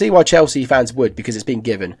can see why Chelsea fans would, because it's been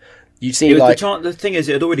given. You see, the thing is,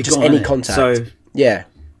 it had already just gone. Any contact. So yeah.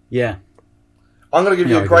 I'm going to give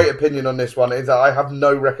you a great opinion on this one. Is that I have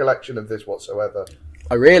no recollection of this whatsoever.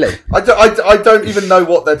 Oh, really? I don't even know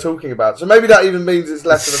what they're talking about. So maybe that even means it's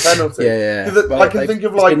less of a penalty. Well, I can think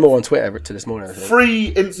of like been more on Twitter to this morning. I think. 3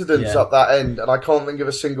 incidents up that end, and I can't think of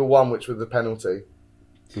a single one which was a penalty.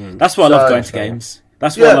 That's why I love going to games.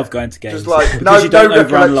 That's why I love going to games. Just like, because you don't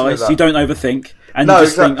overanalyze, you don't overthink, and you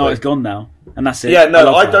just think, it's gone now, and that's it. Yeah,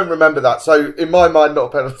 no, I don't remember that. So in my mind, not a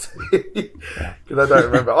penalty because I don't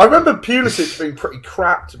remember. I remember Pulisic being pretty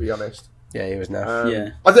crap, to be honest. Yeah, he was now.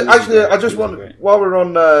 I just want, while we're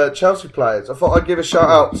on Chelsea players, I thought I'd give a shout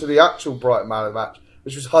out to the actual Brighton man of the match,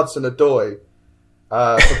 which was Hudson-Odoi.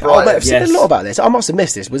 For Brighton. I've seen a lot about this. I must have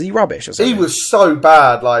missed this. Was he rubbish or something? He was so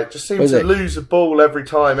bad. Like, just seemed to lose the ball every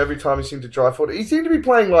time. Every time he seemed to drive forward. He seemed to be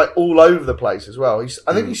playing like all over the place as well.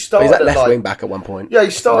 I think he started. He's at left wing back at one point. Yeah, he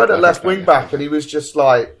started at left wing back, and he was just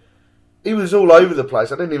like. He was all over the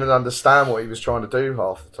place. I didn't even understand what he was trying to do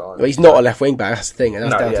half the time. Well, he's not a left wing back. That's the thing, and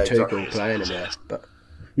that's down to Tuchel playing him there. But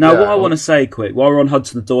now, what I want to say, quick, while we're on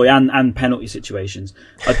Hudson-Odoi and penalty situations,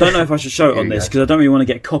 I don't know if I should show it on this because I don't really want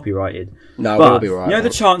to get copyrighted. No, but we'll be right. You know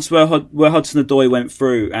the chance where Hudson-Odoi went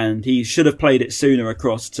through and he should have played it sooner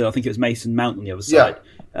across to, I think it was Mason Mount on the other side,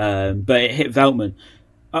 but it hit Veltman.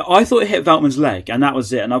 I thought it hit Veltman's leg, and that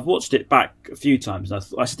was it. And I've watched it back a few times, and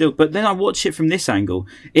but then I watched it from this angle.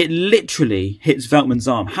 It literally hits Veltman's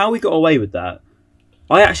arm. How we got away with that?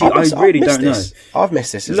 I really don't know. I've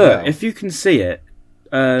missed this as well. Look, if you can see it,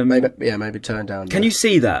 maybe turn down. Can you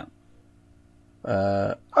see that?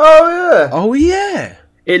 Oh yeah.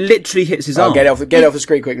 It literally hits his arm. Get off the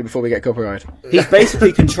screen quickly before we get copyright. He's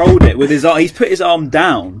basically controlled it with his arm. He's put his arm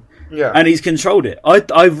down. Yeah. And he's controlled it. I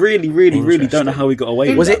really don't know how he got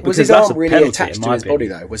away with it. Was his arm really attached to his body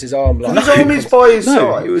though? Was his arm like... His arm is by his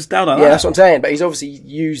side. It was down like that. Yeah, that's what I'm saying. But he's obviously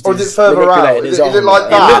used Or is it further out? Is it like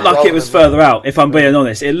that? It looked like it was further out, if I'm being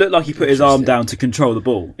honest. It looked like he put his arm down to control the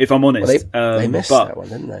ball, if I'm honest. Well, they missed that one,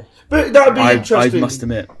 didn't they? But that would be interesting. I must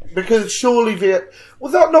admit. Because surely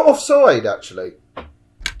was that not offside, actually?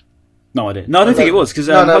 No, I didn't. No, I don't think it was, because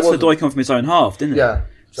Hudson-Odoi come from his own half, didn't he? Yeah.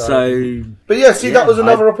 So, but that was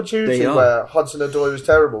another opportunity where Hudson-Odoi was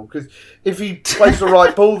terrible, because if he plays the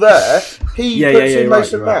right ball there, he puts in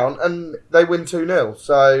Mason Mount and they win 2-0.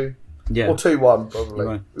 So, or 2-1 probably.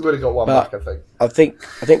 Right. We would have got one back, I think. I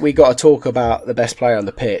think we got to talk about the best player on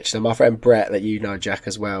the pitch. So my friend Brett, that you know, Jack,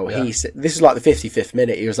 as well. Yeah. This is like the 55th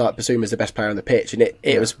minute. He was like, Bissouma's the best player on the pitch, and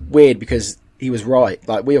it was weird because he was right.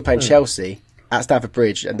 Like, we were playing Chelsea at Stamford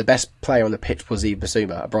Bridge, and the best player on the pitch was Yves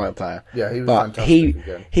Bissouma, a Brighton player. Yeah, he was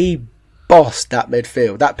fantastic. He bossed that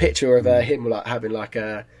midfield. That picture of him like having like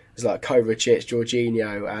Kovacic,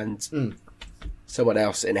 Jorginho, and someone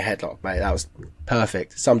else in a headlock, mate. That was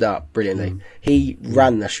perfect. Summed it up brilliantly. He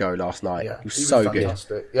ran the show last night. Yeah, he was so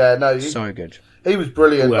fantastic. Good. Yeah, no, so good. He was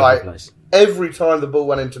brilliant. Like every time the ball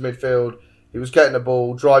went into midfield, he was getting the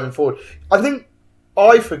ball, driving forward. I think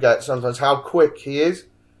I forget sometimes how quick he is.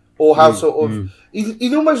 Or how sort of...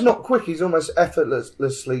 He's almost not quick, he's almost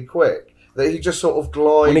effortlessly quick. That he just sort of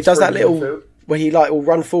glides... When he does that little... Where he like will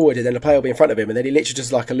run forward and then the player will be in front of him and then he literally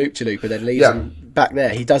just like a loop-to-loop and then leaves him back there.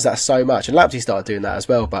 He does that so much. And Lamptey started doing that as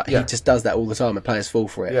well, but he just does that all the time and players fall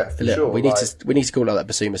for it. Yeah, for sure. We need to call it like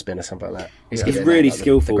that Bissouma spin or something like that. He's really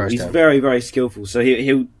skillful. He's very, very skillful. So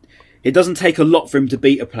it doesn't take a lot for him to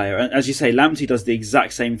beat a player. And as you say, Lamptey does the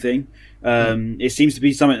exact same thing. It seems to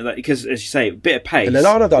be something that, because as you say, a bit of pace.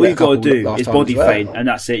 All you've got to do is body feint, and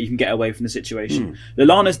that's it. You can get away from the situation.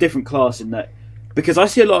 Lallana's different class in that because I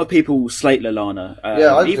see a lot of people slate Lallana.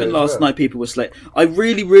 I Even do, last yeah. night, people were slate. I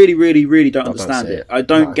really, really, really, really don't understand see it. it. I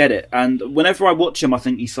don't get it. And whenever I watch him, I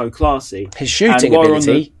think he's so classy. His shooting And while we're on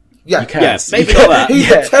ability, Yeah, you can Yeah, maybe not that.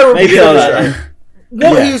 he's a terrible Maybe not finisher. that.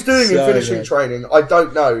 What Yeah, he is doing so in finishing good. training, I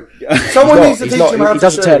don't know. Someone needs to teach him how he to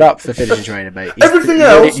doesn't shoot. turn up for finishing training, mate. Everything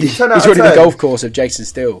else, 10 out he's of already the 10. golf course of Jason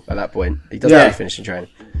Steele at that point. He doesn't Yeah. do finishing training.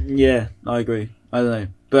 Yeah, I agree. I don't know.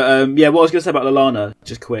 But what I was going to say about Lallana,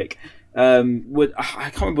 just quick. I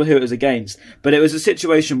can't remember who it was against, but it was a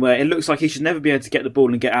situation where it looks like he should never be able to get the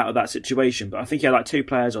ball and get out of that situation. But I think he had like 2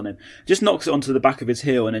 players on him. Just knocks it onto the back of his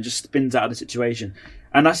heel and then just spins out of the situation.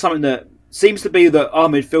 And that's something that seems to be that our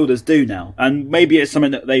midfielders do now. And maybe it's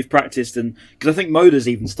something that they've practiced, and because I think Moda's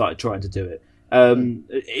even started trying to do it.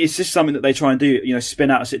 It's just something that they try and do,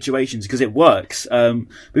 spin out of situations because it works.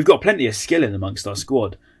 We've got plenty of skill in amongst our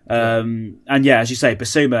squad. And as you say,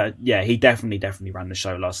 Basuma, he definitely ran the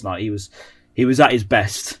show last night. He was at his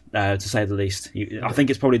best, to say the least. I think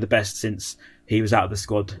it's probably the best since he was out of the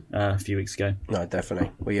squad a few weeks ago. No, definitely.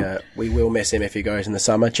 We will miss him if he goes in the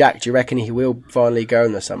summer. Jack, do you reckon he will finally go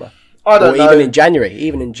in the summer? I don't know. Even in January,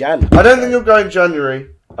 I don't think he'll go in January.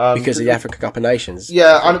 Because of the Africa Cup of Nations.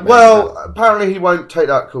 Yeah, and apparently he won't take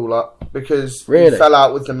that call up because he fell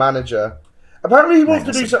out with the manager. Apparently he wants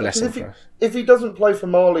to do something. 'Cause if he doesn't play for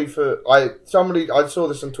Mali I saw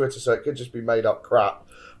this on Twitter, so it could just be made up crap.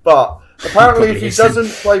 But apparently if he doesn't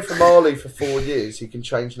play for Mali for 4 years, he can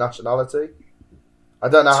change nationality. I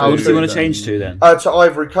don't know how. What does he want to change to then? To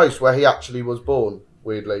Ivory Coast, where he actually was born.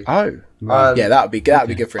 Weirdly. Oh, that would be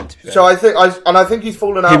good for him. To be fair. So I think he's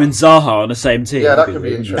fallen out. Him and Zaha on the same team. Yeah, that could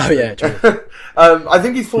be interesting. Oh yeah, true. I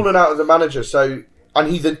think he's fallen out as a manager. So,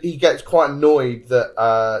 and he gets quite annoyed that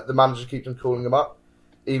the manager keeps on calling him up,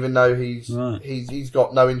 even though he's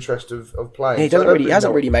got no interest of playing. Yeah, he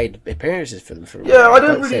hasn't really made appearances for them. I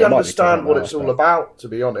don't really understand what it's all about, to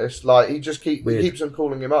be honest. Like he just keeps on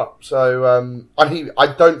calling him up. So, I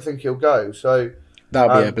don't think he'll go. So. That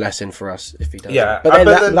would be a blessing for us if he does. Yeah, but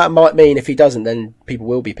then that might mean if he doesn't, then people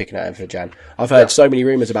will be picking at him for Jan. I've heard so many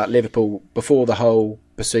rumours about Liverpool before the whole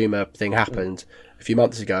Basuma thing happened a few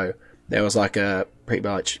months ago. There was like pretty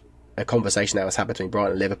much a conversation that was happening between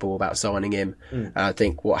Brighton and Liverpool about signing him. And I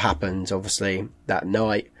think what happened, obviously, that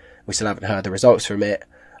night, we still haven't heard the results from it.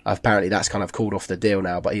 Apparently, that's kind of called off the deal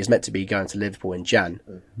now. But he was meant to be going to Liverpool in Jan.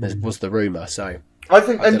 There was the rumour. So I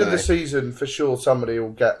think end of the season for sure somebody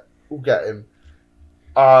will get him.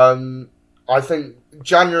 I think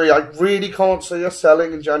January, I really can't see us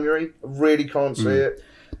selling in January. I really can't see it.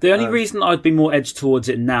 The only reason I'd be more edged towards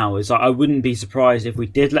it now is I wouldn't be surprised if we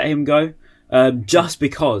did let him go, just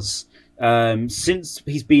because since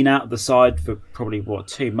he's been out of the side for probably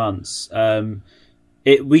 2 months,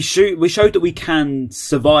 we showed that we can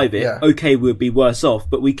survive it. Yeah. Okay, we'll be worse off,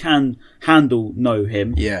 but we can handle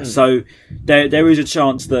him. Yeah. So there is a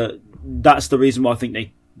chance that's the reason why I think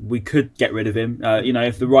we could get rid of him.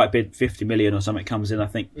 If the right bid, 50 million or something comes in, I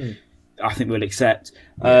think we'll accept.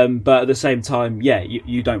 But at the same time,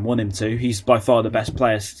 you don't want him to. He's by far the best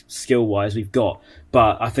player skill wise we've got.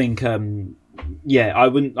 But I think, I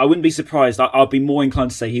wouldn't be surprised. I'd be more inclined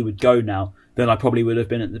to say he would go now than I probably would have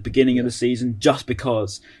been at the beginning of the season, just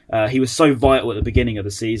because he was so vital at the beginning of the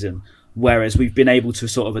season. Whereas we've been able to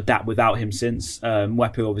sort of adapt without him since.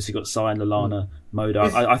 Wepu obviously got signed, Lallana,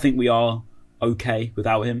 Moda. I think we are okay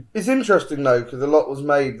without him. It's interesting though, because a lot was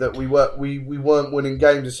made that we weren't winning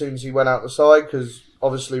games as soon as he went out the side, because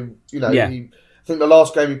obviously I think the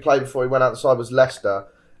last game he played before he went out the side was Leicester,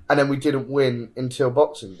 and then we didn't win until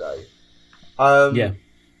Boxing Day.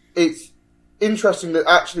 It's interesting that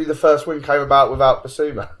actually the first win came about without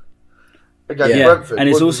Basuma against Brentford. And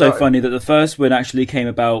it's also funny that the first win actually came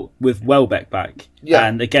about with Welbeck back.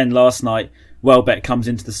 And again last night Welbeck comes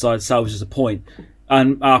into the side, salvages a point.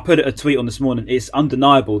 And I put a tweet on this morning. It's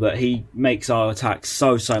undeniable that he makes our attack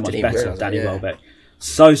so much better, Danny Welbeck.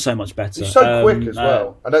 So much better. He's so quick as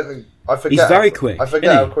well. I forget. He's very quick. I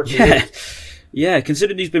forget how quick he is. Yeah,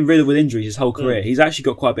 considering he's been riddled with injuries his whole career, he's actually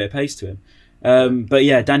got quite a bit of pace to him. But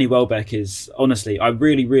Danny Welbeck is, honestly, I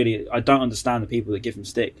don't understand the people that give him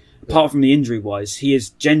stick. Apart from the injury-wise, he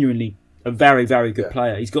is genuinely a very, very good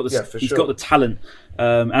player. He's got the talent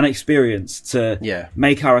and experience to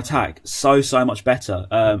make our attack so much better.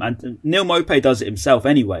 And Neil Maupay does it himself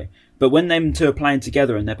anyway. But when them two are playing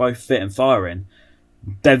together and they're both fit and firing,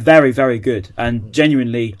 they're very, very good. And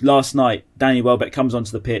genuinely, last night, Danny Welbeck comes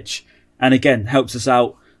onto the pitch and again helps us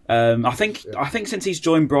out. I think since he's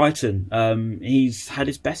joined Brighton, he's had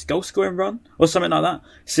his best goal scoring run or something like that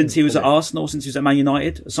since he was at Arsenal, since he was at Man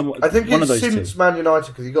United. I think one of it's those since two. Man United,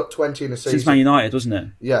 because he got 20 in a season. Since Man United, wasn't it?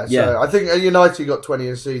 Yeah. So I think at United he got 20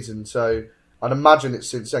 in a season. So I'd imagine it's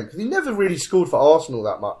since then because he never really scored for Arsenal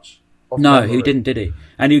that much. No, he didn't, did he?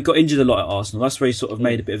 And he got injured a lot at Arsenal. That's where he sort of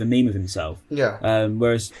made a bit of a meme of himself. Yeah.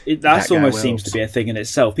 Whereas that almost seems to be a thing in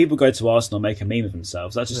itself. People go to Arsenal and make a meme of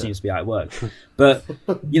themselves. That just seems to be how it works. But,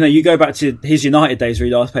 you go back to his United days where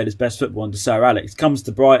he last played his best football under Sir Alex, comes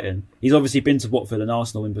to Brighton. He's obviously been to Watford and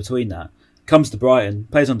Arsenal in between that. Comes to Brighton,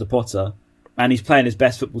 plays under Potter, and he's playing his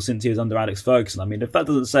best football since he was under Alex Ferguson. I mean, if that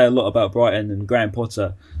doesn't say a lot about Brighton and Graham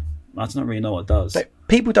Potter, I don't really know what does. But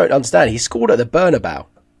people don't understand. He scored at the Bernabeu.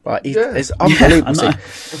 Right, it's unbelievable.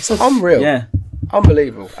 It's unreal. Yeah.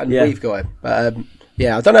 Unbelievable. And we've got him. But,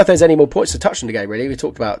 I don't know if there's any more points to touch on the game, really. We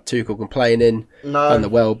talked about Tuchel complaining, and the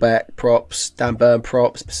Welbeck props, Dan Burn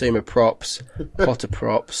props, Basuma props, Potter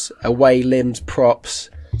props, away limbs props,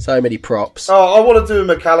 so many props. Oh, I want to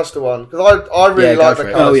do a McAllister one, because I really like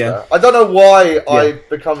McAllister. Oh, yeah. I don't know why I've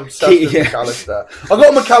become obsessed with McAllister. I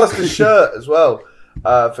got a McAllister shirt as well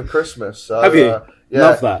for Christmas. So, have you? Yeah.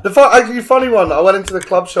 Love that. The funny one, I went into the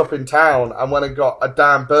club shop in town and went and got a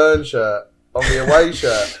Dan Burn shirt on the away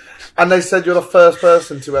shirt. And they said you're the first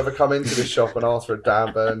person to ever come into this shop and ask for a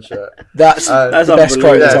Dan Burn shirt. That's the best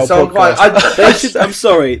quote of this whole podcast. I'm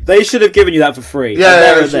sorry. They should have given you that for free.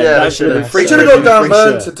 They should have got Dan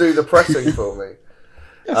Burn to do the pressing for me.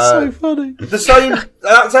 That's so funny. That's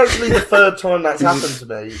actually the third time that's happened to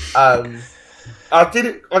me.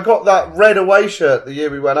 I got that red away shirt the year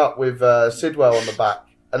we went up with Sidwell on the back,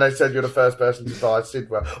 and they said you're the first person to buy a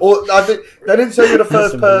Sidwell. Or I think they didn't say you're the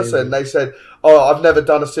first person. They said, "Oh, I've never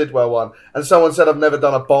done a Sidwell one," and someone said I've never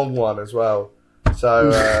done a Bong one as well.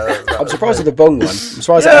 So I'm surprised with the Bong one. I'm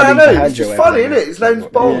surprised I know. It's just funny, isn't it? His name's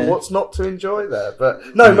Bong. Yeah. What's not to enjoy there?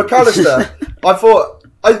 But no, McAllister. I thought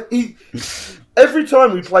every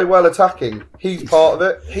time we play well attacking, he's part of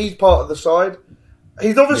it. He's part of the side.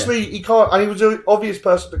 He's obviously he can't, and he was an obvious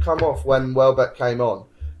person to come off when Welbeck came on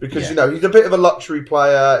because he's a bit of a luxury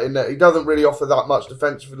player in that he doesn't really offer that much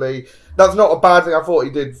defensively. That's not a bad thing. I thought he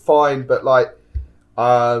did fine, but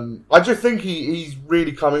I just think he's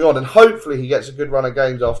really coming on, and hopefully he gets a good run of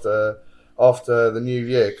games after the new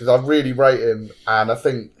year because I really rate him, and I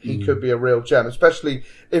think he could be a real gem, especially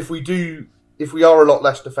if we are a lot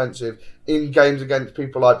less defensive in games against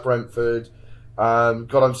people like Brentford.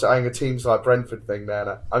 God, I'm saying a teams like Brentford thing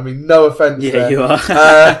there. I mean, no offence. Yeah, there. You are.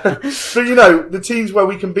 But the teams where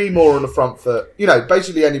we can be more on the front foot.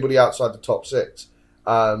 Basically anybody outside the top six.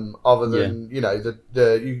 Other than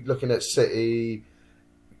you looking at City,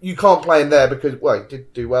 you can't play in there because he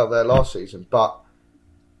did do well there last season, but.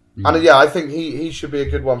 And I think he should be a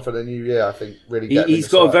good one for the new year. I think really. He's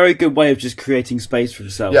got a very good way of just creating space for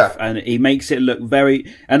himself, and he makes it look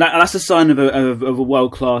very. And that's a sign of a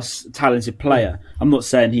world class talented player. I'm not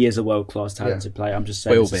saying he is a world class talented player. I'm just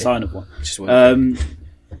saying it's a sign of one.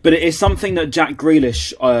 But it is something that Jack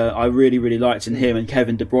Grealish I really really liked in him and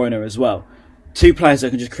Kevin De Bruyne as well. Two players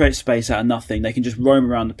that can just create space out of nothing. They can just roam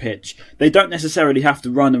around the pitch. They don't necessarily have to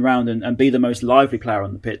run around and be the most lively player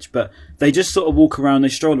on the pitch, but they just sort of walk around, they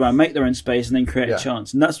stroll around, make their own space, and then create a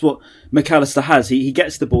chance. And that's what McAllister has. He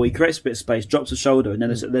gets the ball, he creates a bit of space, drops a shoulder, and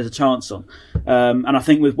then there's a chance on. And I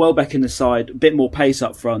think with Welbeck in the side, a bit more pace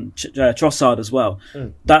up front, Trossard as well,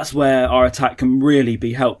 that's where our attack can really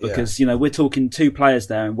be helped because, we're talking two players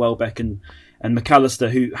there in Welbeck and McAllister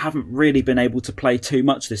who haven't really been able to play too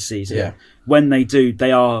much this season. Yeah. When they do,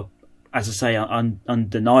 they are, as I say,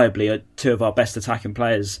 undeniably two of our best attacking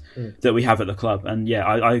players that we have at the club. And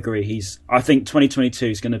I agree. I think 2022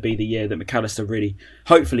 is going to be the year that McAllister really,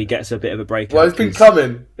 hopefully, gets a bit of a break. Well, it's been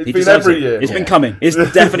coming. It's been every year. It's been coming. It's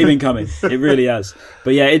definitely been coming. It really has.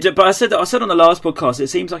 But but I said on the last podcast, it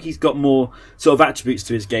seems like he's got more sort of attributes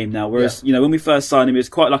to his game now. Whereas when we first signed him, he was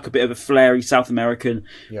quite like a bit of a flary South American.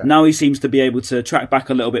 Yeah. Now he seems to be able to track back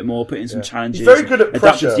a little bit more, put in some challenges. He's very good at adapt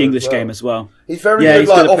pressure to the English game as well. He's very good,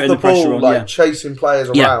 off the ball, chasing players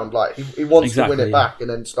around. Like he wants to win it back and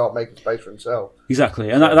then start making space for himself. Exactly,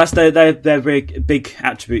 and that's their big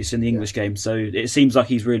attributes in the English game. So it seems like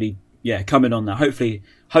he's really coming on now.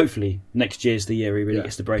 Hopefully next year's the year he really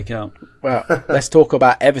gets to break out. Well, let's talk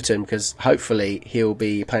about Everton because hopefully he'll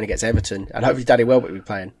be playing against Everton and hopefully Danny Welbeck will be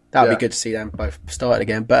playing. That would be good to see them both starting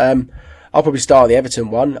again. But I'll probably start on the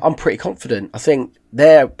Everton one. I'm pretty confident. I think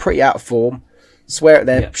they're pretty out of form.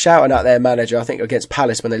 They're shouting at their manager. I think against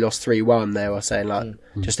Palace when they lost 3-1, they were saying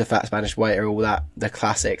just a fat Spanish waiter, all that, the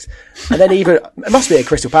classics. And then even it must be a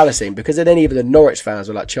Crystal Palace thing because then even the Norwich fans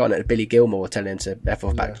were chanting at Billy Gilmore, telling him to F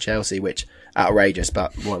off back to Chelsea, which outrageous.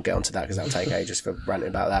 But we won't get onto that because that'll take ages for ranting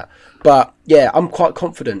about that. But I'm quite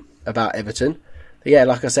confident about Everton.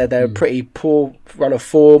 Like I said, they're a pretty poor run of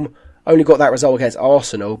form. Only got that result against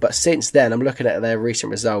Arsenal, but since then I'm looking at their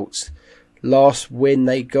recent results. last win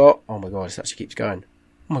they got. Oh my god, this actually keeps going.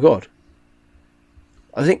 Oh my god,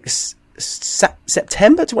 I think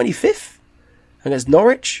September 25th against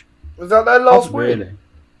Norwich. Was that their last win? Really?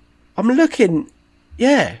 I'm looking.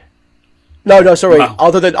 Yeah. No, sorry. Wow.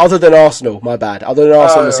 Other than Arsenal, my bad. Other than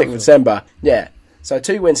Arsenal on the 6th Arsenal. of December. Yeah. So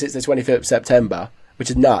 2 wins since the 25th of September, which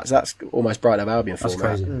is nuts. That's almost Brighton and Albion That's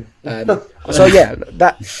format. crazy. So yeah,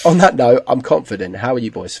 on that note, I'm confident. How are you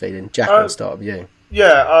boys feeling? Jack, I'll start with you.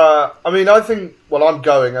 Yeah, I mean, I think I'm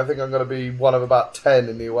going to be one of about 10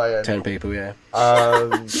 in the away end. 10 people, yeah. I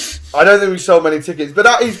don't think we sold many tickets, but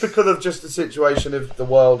that is because of just the situation of the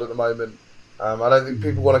world at the moment. I don't think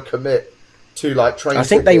people want to commit to like train. I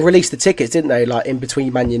think they tickets. released the tickets, didn't they? Like in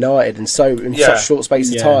between Man United and in Yeah. such short space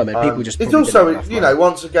of Yeah. time, and people just. It's probably didn't have also, enough you money. know,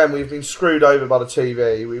 once again we've been screwed over by the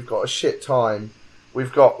TV. We've got a shit time.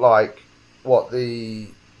 We've got like the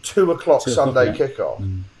 2 o'clock 2 o'clock, Sunday yeah.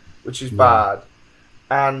 kickoff, which is bad.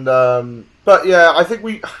 And but yeah, I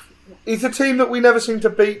think it's a team that we never seem to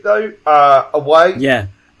beat though away. Yeah,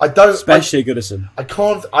 I don't. especially Goodison. I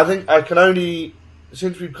can't. I think I can only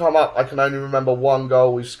since we've come up. I can only remember one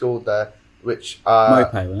goal we scored there, which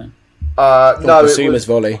Mope, wasn't it? no, it Basuma's was.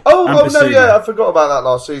 volley. Oh no, Basuma. yeah, I forgot about that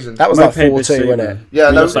last season. That was Mope like 4-2, Basuma. wasn't it? Yeah,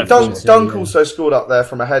 We no, lost like Dunk 4-2, yeah. also scored up there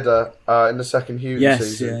from a header in the second Houghton Yes,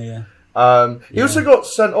 season. yeah. He also got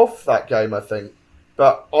sent off that game, I think.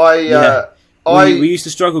 But Yeah. we We used to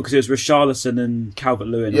struggle because it was Richarlison and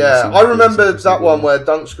Calvert-Lewin. I remember that one where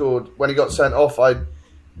Dunk scored when he got sent off. I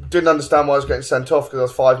didn't understand why I was getting sent off because I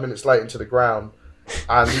was 5 minutes late into the ground.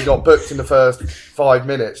 And he got booked in the first 5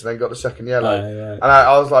 minutes and then got the second yellow. Right. And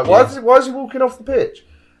I was like, why is he walking off the pitch?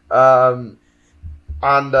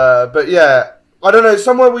 But yeah, I don't know. It's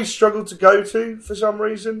somewhere we struggled to go to for some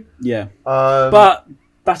reason. Yeah, But but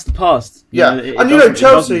that's the past. Yeah. It And doesn't-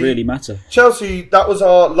 Chelsea- it doesn't really matter. Chelsea, that was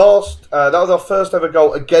our first ever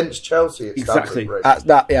goal against Chelsea at Stamford Exactly. Bridge.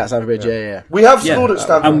 Stamford Bridge, yeah. We have Yeah. scored at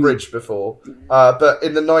Stamford And- Bridge before, but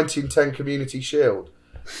in the 1910 Community Shield.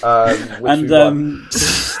 Which we And won.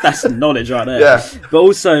 that's knowledge right there. Yeah. But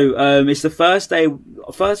also, it's the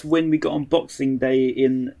first win we got on Boxing Day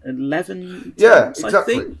in 11 Yeah, months,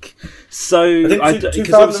 exactly. I think. So, think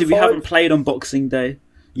because obviously we 2005? haven't played on Boxing Day.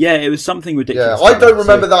 Yeah, it was something Yeah, ridiculous. I like don't that.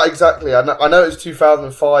 remember that exactly. I know it was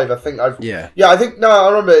 2005. I think Yeah. I think no, I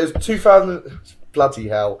remember it was 2000. Bloody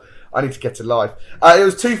hell! I need to get to life. It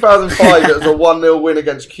was 2005. It was a 1-0 win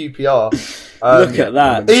against QPR. Look at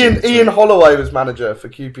that. Ian Holloway was manager for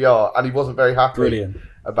QPR, and he wasn't very happy Brilliant.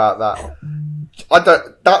 about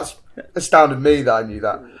that. That's astounded me that I knew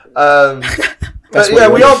that. That's But what yeah,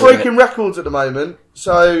 you we wanted, are isn't it? breaking records at the moment.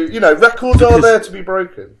 So records are there to be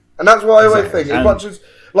broken, and that's what I always think. As And- much as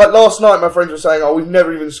like last night, my friends were saying, "Oh, we've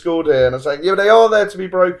never even scored here," and I'm saying, "Yeah, but they are there to be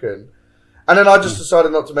broken." And then I just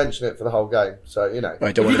decided not to mention it for the whole game. So Right, don't if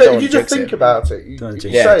wanna- you, don't if you wanna just jinx think it. about it, you Don't jinx say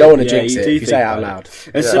it. Yeah, it. don't want to Yeah, jinx you it do if you say it think out about loud.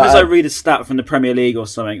 As Yeah. soon as I read a stat from the Premier League or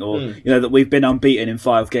something, or that we've been unbeaten in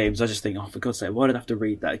 5 games, I just think, oh, for God's sake, why did I have to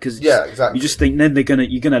read that? Because Yeah, exactly. you just think then you're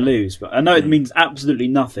gonna lose. But I know it means absolutely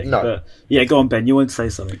nothing. No. But yeah, go on, Ben. You want to say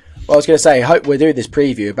something? Well, I was going to say, hope we're doing this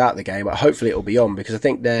preview about the game, but hopefully it'll be on because I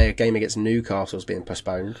think their game against Newcastle's been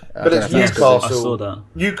postponed. I But don't it's know if that's 'cause Newcastle. I saw that.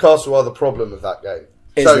 Newcastle are the problem of that game.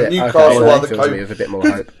 Is so it? Okay, Newcastle well, are that the fills me with a bit more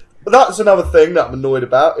hope. But that's another thing that I'm annoyed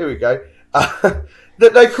about. Here we go.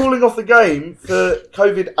 That they're calling off the game for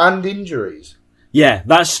COVID and injuries. Yeah,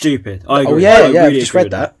 that's stupid. I agree. Oh, yeah, I yeah, I've really just agree read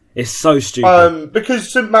with that. It's so stupid.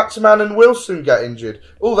 Because St Maximan and Wilson get injured.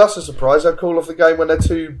 Oh, that's a surprise. They call off the game when their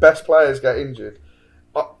 2 best players get injured.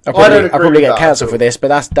 I'll I probably, don't agree I'll probably with get that cancelled at for all. this, but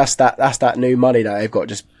that's that new money that they've got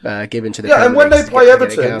just given to the Yeah, Premier and when they League to play get it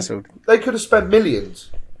Everton, cancelled. they could have spent millions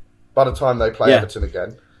by the time they play Yeah. Everton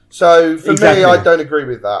again. So for Exactly. me, I don't agree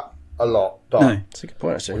with that a lot. But No. That's a good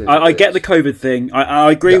point, actually. I get the COVID thing.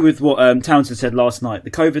 I agree with what Townsend said last night.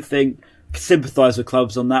 The COVID thing, sympathise with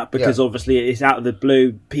clubs on that because obviously it's out of the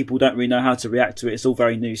blue. People don't really know how to react to it. It's all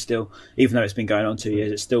very new still. Even though it's been going on 2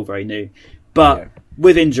 years, it's still very new. But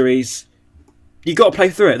with injuries, you got to play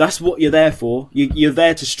through it. That's what you're there for. You're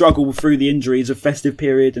there to struggle through the injuries of festive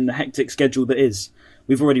period and the hectic schedule that is.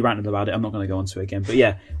 We've already ranted about it. I'm not going to go on to it again. But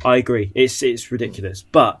yeah, I agree. It's ridiculous.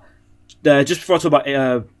 But just before I talk about...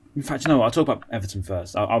 in fact, you know what? I'll talk about Everton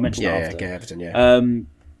first. I'll mention that Yeah, after. get Everton, yeah.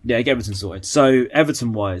 Get Everton sorted. So,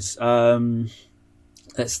 Everton-wise,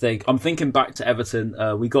 let's think. I'm thinking back to Everton.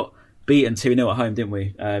 We got beaten 2-0 at home, didn't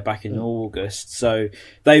we? Back in August. So,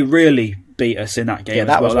 they really beat us in that game. Yeah, as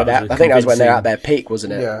that well. was when That I think that was when they were at convincing- their peak,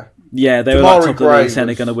 wasn't it? yeah. Yeah, they were Damari like top of the Gray league, saying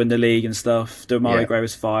they're was- going to win the league and stuff. Damari Yeah. Gray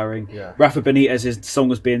was firing. Yeah. Rafa Benitez's song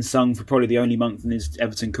was being sung for probably the only month in his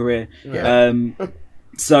Everton career. Yeah.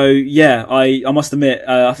 So yeah, I must admit,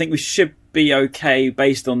 I think we should be okay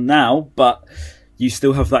based on now, but you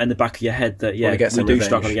still have that in the back of your head that, we do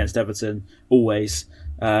struggle against Everton, always.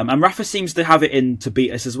 And Rafa seems to have it in to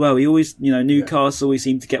beat us as well. He always, Newcastle always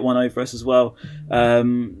seem to get one over us as well.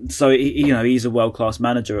 So, he's a world-class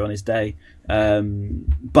manager on his day.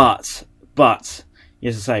 But,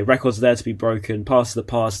 as I say, records are there to be broken, past the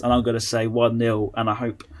past, and I'm going to say 1-0, and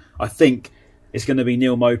I think it's going to be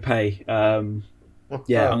Neil Maupay. I'm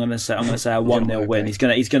going to say a 1-0 win. He's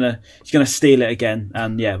going to steal it again,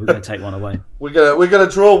 and we're going to take one away. We're going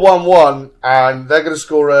to draw 1-1, and they're going to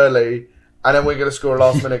score early. And then we're going to score a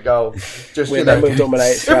last-minute goal. We'll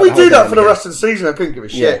dominate. If we do that for the rest of the season, I couldn't give a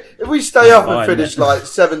shit. If we stay up and finish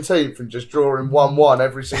 17th and just drawing 1-1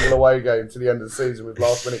 every single away game to the end of the season with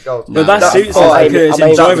last-minute goals, but that suits us because it's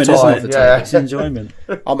enjoyment, isn't it? Yeah. It's enjoyment.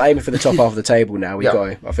 I'm aiming for the top half of the table now.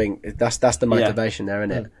 I think that's the motivation there,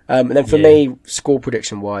 isn't it? And then for me, score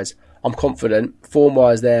prediction-wise, I'm confident.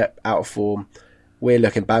 Form-wise, they're out of form. We're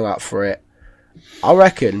looking bang up for it. I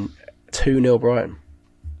reckon 2-0 Brighton.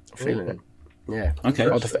 I'm feeling it. Yeah. Okay.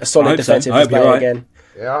 A solid defensive display again.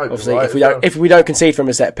 Yeah, I hope obviously, right, if we don't concede from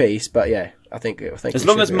a set piece, but I think as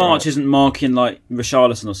long as March isn't marking like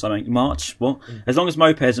Richarlison or something. March, what? As long as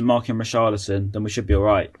Maupay isn't marking Richarlison, then we should be all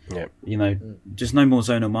right. Yeah. Just no more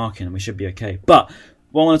zonal marking, and we should be okay. But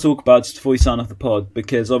what I want to talk about just before we sign off the pod,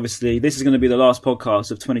 because obviously this is going to be the last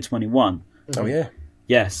podcast of 2021. Oh yeah.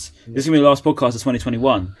 Yes, this is going to be the last podcast of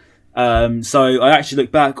 2021. So I actually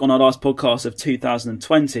looked back on our last podcast of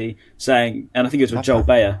 2020 saying, and I think it was with Joel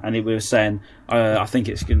Bayer, and we were saying, I think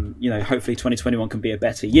it's hopefully 2021 can be a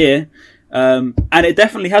better year. And it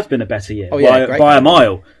definitely has been a better year by a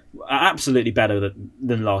mile. Absolutely better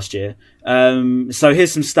than last year. So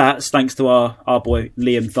here's some stats thanks to our boy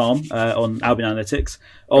Liam Tharm on Albion Analytics.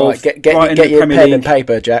 Get your pen and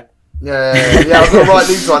paper, Jack. Yeah, I've got to write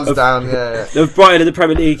these ones down. Of Brighton in the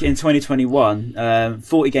Premier League in 2021,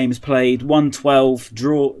 40 games played, won 12,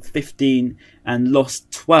 draw 15, and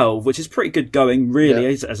lost 12, which is pretty good going, really,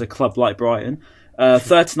 as a club like Brighton.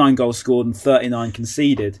 39 goals scored and 39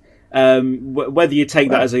 conceded. Whether you take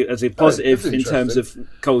that as a positive in terms of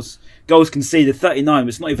goals conceded, 39, but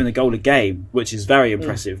it's not even a goal a game, which is very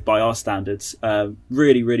impressive by our standards.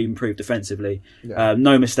 Really, really improved defensively.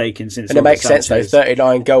 No mistaking since. And it makes sense though.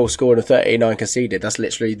 39 goals scored and 39 conceded. That's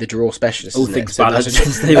literally the draw specialist. All things balanced.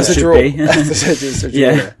 That's a draw.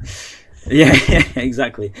 Yeah,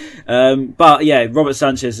 exactly. But Robert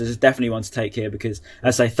Sanchez is definitely one to take here because,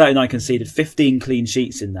 as I say, 39 conceded, 15 clean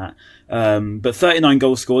sheets in that. But 39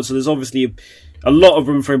 goals scored, so there's obviously a lot of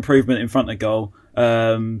room for improvement in front of goal.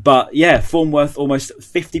 But form worth almost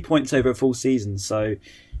 50 points over a full season. So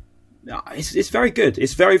it's very good.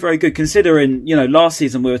 It's very, very good considering, last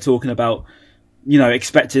season we were talking about,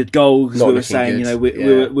 expected goals. Not we were saying, good.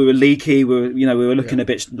 we were leaky. We were looking a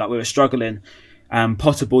bit like we were struggling.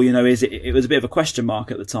 Potterbull, it was a bit of a question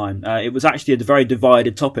mark at the time. It was actually a very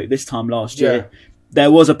divided topic this time last year. There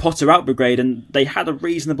was a Potter out brigade, and they had a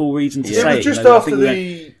reasonable reason to say it. Was just after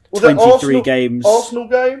the 23 games. Arsenal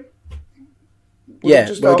game?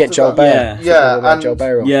 We'll get Joel Bayer.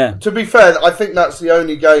 To be fair, I think that's the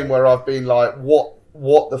only game where I've been like,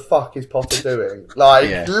 what the fuck is Potter doing?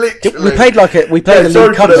 Literally. We played a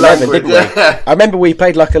League Cup 11, didn't we? I remember we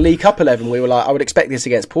played like a League Cup 11. We were like, I would expect this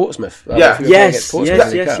against Portsmouth. Yes.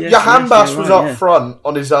 Jahambas was up front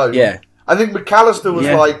on his own. Yeah. I think McAllister was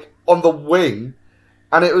like on the wing,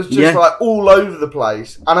 and it was just like all over the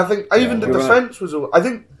place. And I think even the defence was. I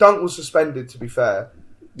think Dunk was suspended. To be fair.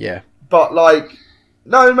 Yeah. But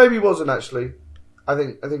no, maybe he wasn't actually. I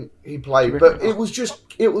think he played, but it was just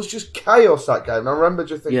chaos that game. I remember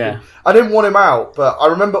just thinking, I didn't want him out, but I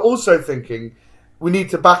remember also thinking we need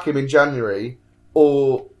to back him in January,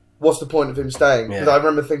 or what's the point of him staying? Because I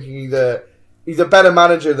remember thinking either he's a better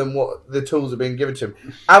manager than what the tools are being given to him,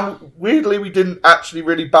 and weirdly we didn't actually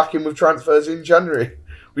really back him with transfers in January.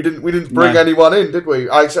 We didn't bring anyone in, did we?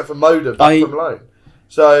 Except for Moda back from loan.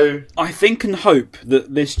 So I think and hope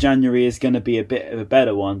that this January is going to be a bit of a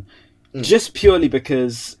better one. Just purely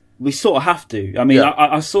because we sort of have to. I mean,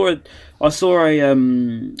 I saw a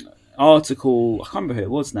article. I can't remember who it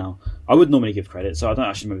was now. I would normally give credit, so I don't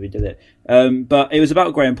actually remember who did it. But it was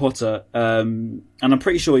about Graham Potter, and I'm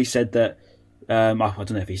pretty sure he said that. I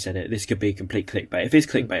don't know if he said it. This could be complete clickbait. If it's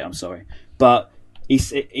clickbait, I'm sorry. But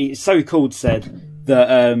he so called said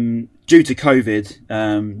that due to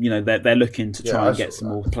COVID, they're looking to try and get some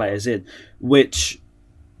more players in, which.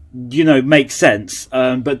 Makes sense.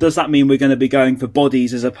 But does that mean we're going to be going for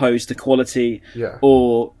bodies as opposed to quality? Yeah.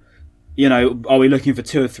 Or, are we looking for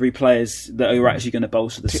 2 or 3 players that are actually going to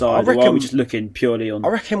bolster the side? Or are we just looking purely on I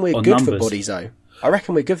reckon we're on good numbers? for bodies, though. I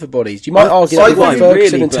reckon we're good for bodies. You might I- argue I that think with Ferguson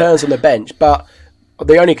really, and but- Turns on the bench, but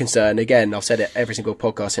the only concern, again, I've said it every single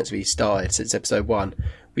podcast since we started, since episode 1,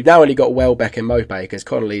 we've now only got Welbeck and Mope because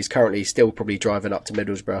Connolly's currently still probably driving up to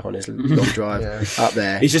Middlesbrough on his long drive up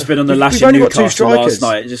there. He's just been on the We've lash in only got two Newcastle strikers.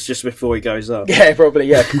 last night, just before he goes up. Yeah, probably.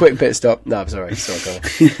 Yeah, quick pit stop. No, I'm sorry.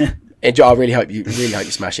 Connor. I really hope you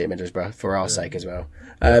smash it in Middlesbrough for our sake as well.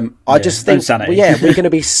 I just think, insanity. we're going to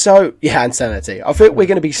be so insanity. I think we're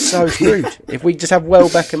going to be so screwed if we just have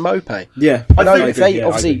Welbeck and Mope. Yeah, I know think- if they yeah, I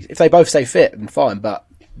obviously agree. if they both stay fit, then fine. But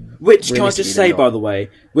Which, can I Realistically, just say, they're by not. the way,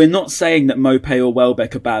 we're not saying that Mope or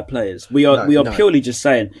Welbeck are bad players. We are No. purely just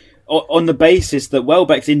saying, on the basis that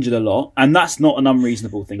Welbeck's injured a lot, and that's not an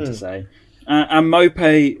unreasonable thing to say. And Mope,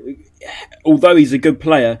 although he's a good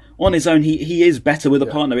player, on his own, he is better with a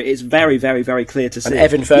partner. It is very, very, very clear to see. and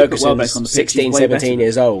Evan You put Welbeck Ferguson's on the pitch, 16, he's way 17 better.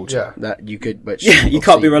 years old. Yeah. That you could. Which Yeah, you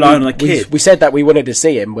can't be obviously relying on a kid. We said that we wanted to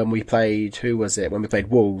see him when we played. Who was it? When we played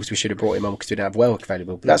Wolves, we should have brought him on because we didn't have Welbeck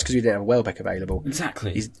available. But that's because we didn't have Welbeck available.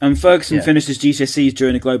 Exactly. And Ferguson yeah. finished his GCSEs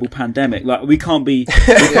during a global pandemic. Like, we can't be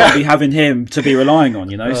having him to be relying on,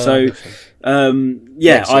 you know? So,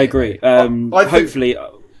 I agree. I think- Hopefully,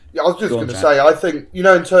 Yeah, I was just Go on, going to Jack. say, I think, in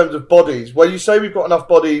terms of bodies, where you say we've got enough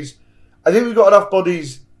bodies, I think we've got enough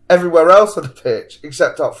bodies everywhere else on the pitch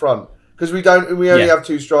except up front because we only Yeah. have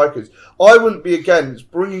two strikers. I wouldn't be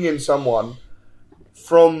against bringing in someone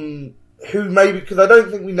from who maybe because I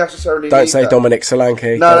don't think we necessarily Don't need say that. Dominic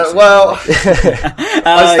Solanke. No, well,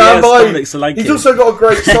 I stand by. Dominic Solanke. He's also got a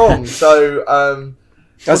great song, so.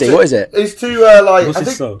 Does he? What is it? It's to What's I his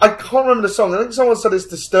think song? I can't remember the song. I think someone said it's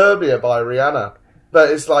Disturbia by Rihanna,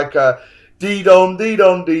 but it's like dee dom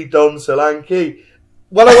Solanke.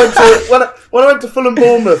 When I went to when I went to Fulham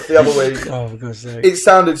Bournemouth the other week, Oh, for God's sake. it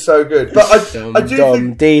sounded so good. But I do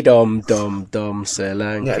think dom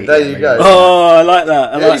Solanke. Yeah, there you go. Oh, I like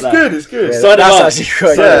that. I like it's that. good. It's good. Yeah, Sign him that's up. actually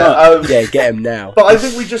good. Sign him up. Yeah, Get him now. but I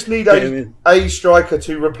think we just need Get him in. a striker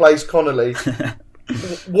to replace Connolly.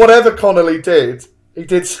 Whatever Connolly did, he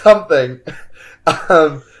did something.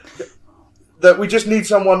 That we just need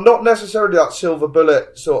someone, not necessarily that silver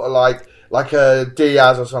bullet, sort of like a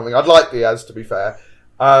Diaz or something. I'd like Diaz, to be fair.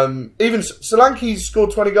 Even Solanke's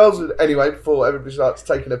scored 20 goals anyway before everybody starts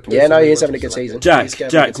taking a piss. Yeah, no, on he is him, having a which good is season. Jack, He's having a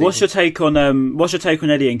Jack, good what's season. your take on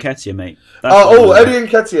Eddie Nketiah, mate? That's what I Oh, wanna know. Eddie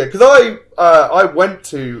Nketiah, because I went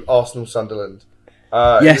to Arsenal Sunderland in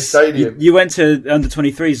the Yes, stadium. you went to under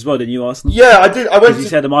 23s as well, didn't you, Arsenal? Yeah, I did. I went Because you to.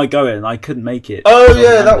 said, "Am I going?" I couldn't make it. Oh I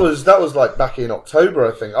yeah, that remember. was like back in October,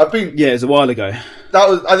 I think. I've been. Yeah, it was a while ago.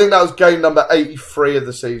 I think that was game number 83 of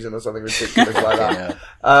the season or something ridiculous like that.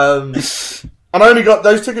 And I only got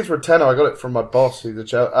those tickets were a tenner. I got it from my boss,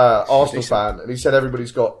 who's a Arsenal fan, and he said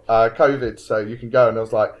everybody's got COVID, so you can go. And I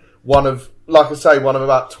was like one of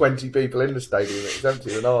about 20 people in the stadium. It was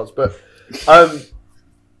emptier than ours, but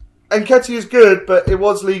Nketiah is good, but it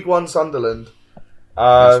was League One Sunderland. what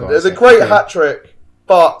I It was a said, great yeah. hat trick,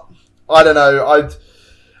 but I don't know.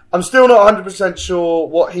 I'm still not 100% sure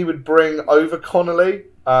what he would bring over Connolly.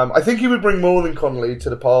 I think he would bring more than Connolly to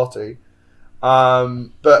the party.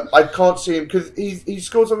 But I can't see him because he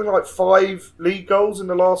scored something like 5 league goals in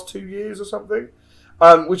the last 2 years or something,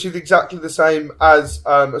 which is exactly the same as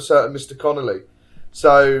a certain Mr. Connolly.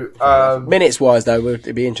 So Minutes wise, though,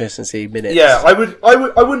 it'd be interesting to see minutes. yeah, I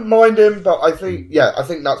wouldn't mind him, but I think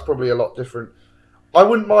that's probably a lot different. I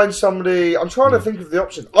wouldn't mind somebody. I'm trying to think of the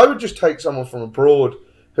option. I would just take someone from abroad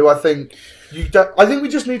who I think I think we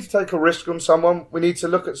just need to take a risk on someone. We need to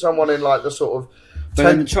look at someone in like the sort of. But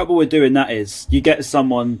then the trouble with doing that is you get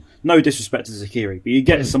someone, no disrespect to Zakiri, but you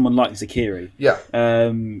get someone like Zakiri, Yeah,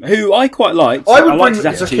 who I quite liked. I would liked bring his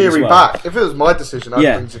attitude as Zakiri well. back if it was my decision. I'd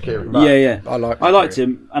Yeah. bring Zakiri back. Yeah. I like. I liked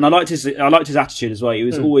him, and I liked his attitude as well. He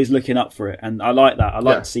was always looking up for it, and I like that. I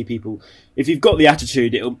like Yeah. to see people. If you've got the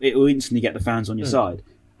attitude, it'll instantly get the fans on your side.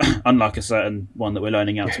 Unlike a certain one that we're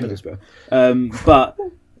learning out to Middlesbrough.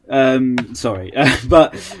 Sorry,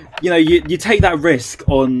 but you take that risk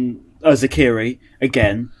on Zakiri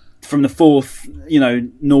again from the 4th,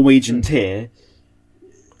 Norwegian tier.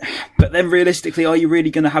 But then, realistically, are you really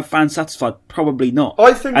going to have fans satisfied? Probably not.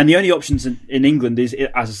 I think- and the only options in England is,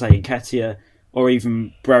 as I say, Nketiah or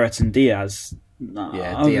even Brereton Diaz.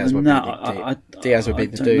 Yeah, Diaz would be Diaz would be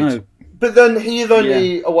the dude. Know. But then he is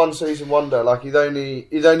only a one-season wonder. Like he's only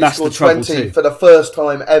That's scored the trouble 20 too. for the first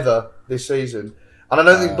time ever this season, and I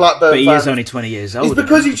don't think Blackburn. But he fans, is only 20 years old. It's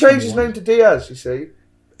because he changed his name to Diaz. You see,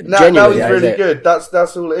 now Genuinely, he's that is really it. good.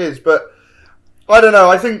 That's all it is. But I don't know.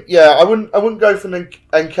 I think I wouldn't go for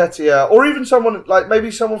Nketiah or even someone like maybe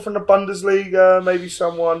someone from the Bundesliga. Maybe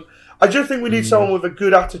someone. I just think we need someone with a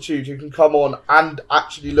good attitude who can come on and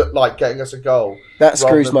actually look like getting us a goal. That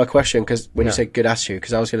screws my question because when you said good attitude,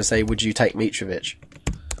 because I was going to say, would you take Mitrovic?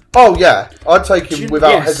 Oh yeah, I'd take him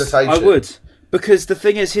without hesitation. I would, because the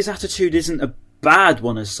thing is, his attitude isn't a bad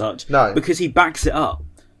one as such. No, because he backs it up.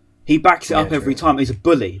 He backs it up every time. He's a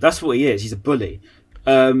bully. That's what he is. He's a bully.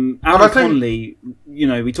 Aaron Connolly,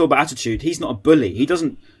 we talk about attitude. He's not a bully. He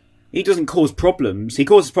doesn't cause problems. He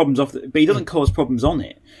causes problems but he doesn't cause problems on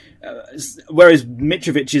it. Whereas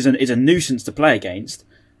Mitrovic is a nuisance to play against,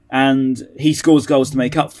 and he scores goals to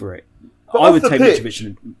make up for it. But I would take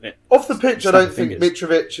Mitrovic. Off the pitch, I don't think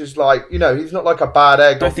Mitrovic is like, he's not like a bad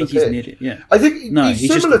egg. I don't think he's an idiot. Yeah, I think he's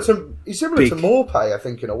similar to Maupay. I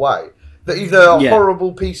think in a way that he's a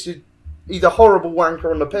horrible horrible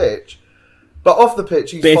wanker on the pitch, but off the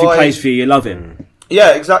pitch he's. But if he plays for you love him.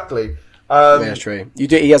 Yeah, exactly. That's true.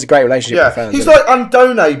 He has a great relationship with fans. He's like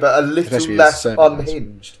Andone, but a little less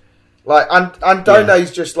unhinged. Like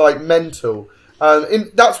Andone's just like mental.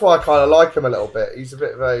 That's why I kind of like him a little bit. He's a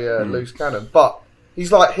bit of a loose cannon, but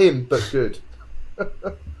he's like him, but good.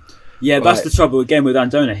 Yeah, that's the trouble again with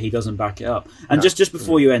Andone. He doesn't back it up. And just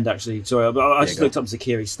before you end, actually, sorry, I just looked up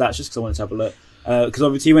Zakiri's stats just because I wanted to have a look. Because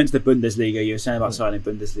obviously you went to the Bundesliga. You were saying about signing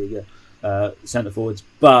Bundesliga centre forwards,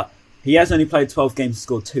 but he has only played 12 games and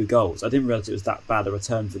scored 2 goals. I didn't realise it was that bad a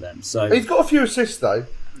return for them. So he's got a few assists though.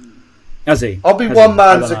 Has he? I'll be one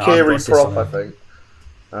man Zakiri prop, I think.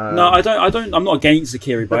 No, I don't. I'm not against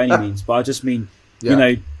Zakiri by any means, but I just mean,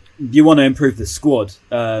 you want to improve the squad.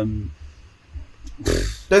 There's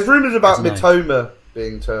rumours about Mitoma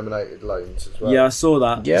being terminated loans as well. Yeah, I saw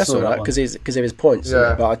that. Yeah, I saw that because of his points.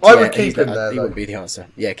 Yeah, but I would keep him there. He wouldn't be the answer.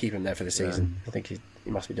 Yeah, keep him there for the season. I think he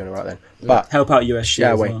must be doing it right then. But help out USG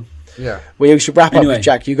as well. Yeah. We should wrap up with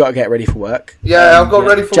Jack. You got to get ready for work. Yeah, I've got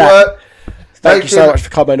ready for work. Thank you so much for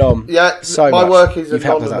coming on. Yeah, my work is you've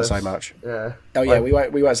helped us out so much. Yeah. Oh yeah, we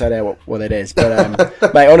won't say there what it is,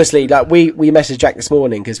 but mate, honestly, like we messaged Jack this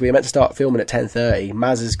morning because we were meant to start filming at 10:30.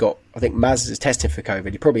 Maz is testing for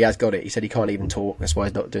COVID. He probably has got it. He said he can't even talk. That's why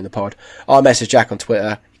he's not doing the pod. I messaged Jack on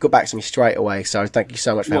Twitter. He got back to me straight away. So thank you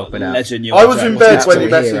so much for helping out. I was in bed when he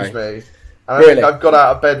messaged me. And really? I've got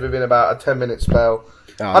out of bed within about a 10-minute spell.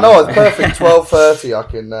 I know it's perfect. 12:30. I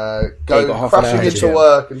can go crashing into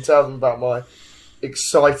work and tell them about my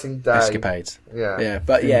exciting day. Escapades. Yeah.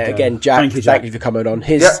 But again, Jack, thank you for coming on.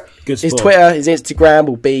 His Twitter, his Instagram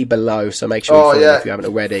will be below, so make sure you follow it if you haven't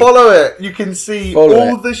already. Follow it. You can see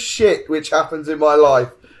all the shit which happens in my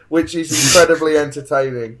life, which is incredibly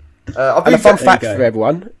entertaining. And a fun fact for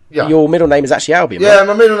everyone: your middle name is actually Albion. Yeah, right?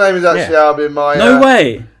 My middle name is actually Albion. No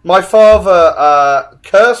way. My father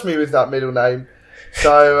cursed me with that middle name.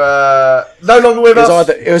 So no longer with us.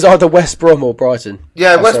 It was either West Brom or Brighton.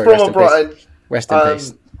 Yeah, West Brom or Brighton. Rest in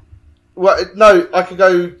peace. Well, no, I could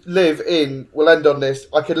go live in. We'll end on this.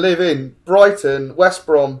 I could live in Brighton, West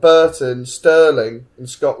Brom, Burton, Stirling in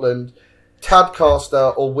Scotland,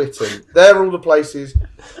 Tadcaster or Witton. They're all the places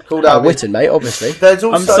called Albion. Witton, mate. Obviously. There's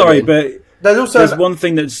also, I'm sorry, but there's one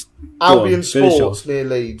thing that's Albion Sports near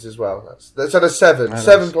Leeds as well. So there's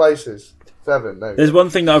seven places. 7. No. There's one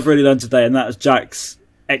thing that I've really learned today, and that's Jack's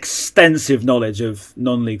extensive knowledge of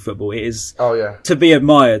non-league football. It is to be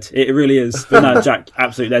admired. It really is. But no, Jack,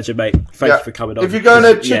 absolute legend, mate. Thank you for coming on. If you're going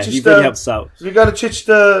to Chichester, you really helped us out. If you're going to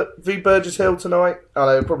Chichester v Burgess Hill tonight, I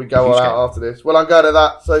know it'll probably go out after this. Well, I'm going to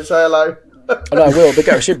that, so say hello. No, I will.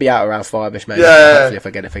 It should be out around 5ish, maybe. Yeah, hopefully if I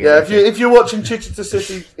get it. If you're watching Chichester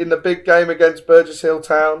City in the big game against Burgess Hill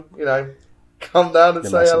Town, come down and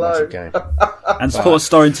say hello. And support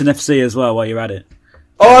Storrington FC as well while you're at it.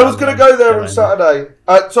 Oh, I was going to go there on Saturday.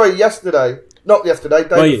 Yesterday. Not yesterday,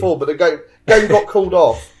 day before, but the game got called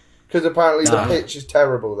off because apparently the pitch is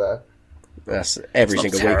terrible there. That's every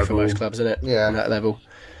single week for most clubs, isn't it? Yeah. On that level.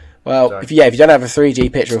 Well, if you don't have a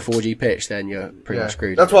 3G pitch or a 4G pitch, then you're pretty much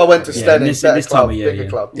screwed. That's why I went to Stenning. This time of year, bigger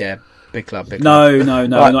club. Yeah, big club. No, we're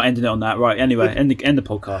not ending it on that. Right, anyway, end the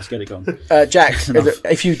podcast. Get it gone. Jack,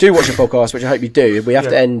 if you do watch the podcast, which I hope you do, we have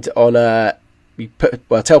to end on... we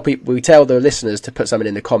tell the listeners to put something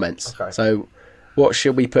in the comments. Okay. So, what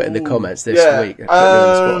should we put in the comments this week? Put me on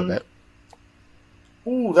the spot a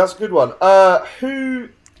bit. That's a good one. Who?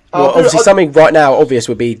 Well, obviously, something right now obvious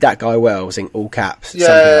would be that guy Wells in all caps.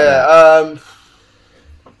 Yeah.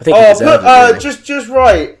 I think he deserves it, really. just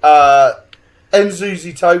right.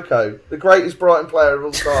 Nzuzi Toko, the greatest Brighton player of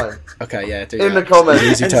all time. Okay, yeah, do in that. the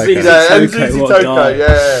comments. Nzuzi Toko,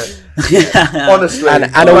 yeah. Honestly,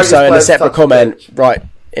 and also in a separate comment, write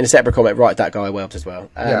that guy Wells as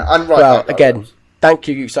well. And again, thank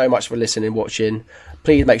you so much for listening and watching.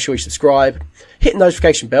 Please make sure you subscribe, hit the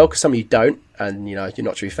notification bell because some of you don't, and you're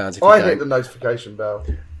not true fans if you don't. I hit the notification bell.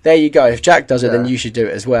 there you go. If Jack does it, then Yeah. you should do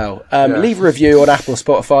it as well. Leave a review on Apple and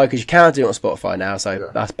Spotify, because you can do it on Spotify now, so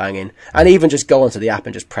that's banging. And even just go onto the app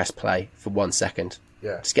and just press play for 1 second.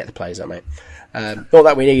 Yeah. Just get the plays up, mate. Not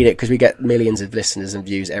that we need it, because we get millions of listeners and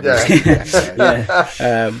views every single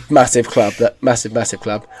episode. Massive club. Massive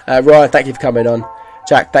club. Ryan, thank you for coming on.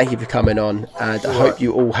 Jack, thank you for coming on. And I hope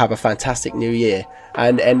you all have a fantastic new year.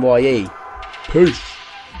 And NYE. Peace.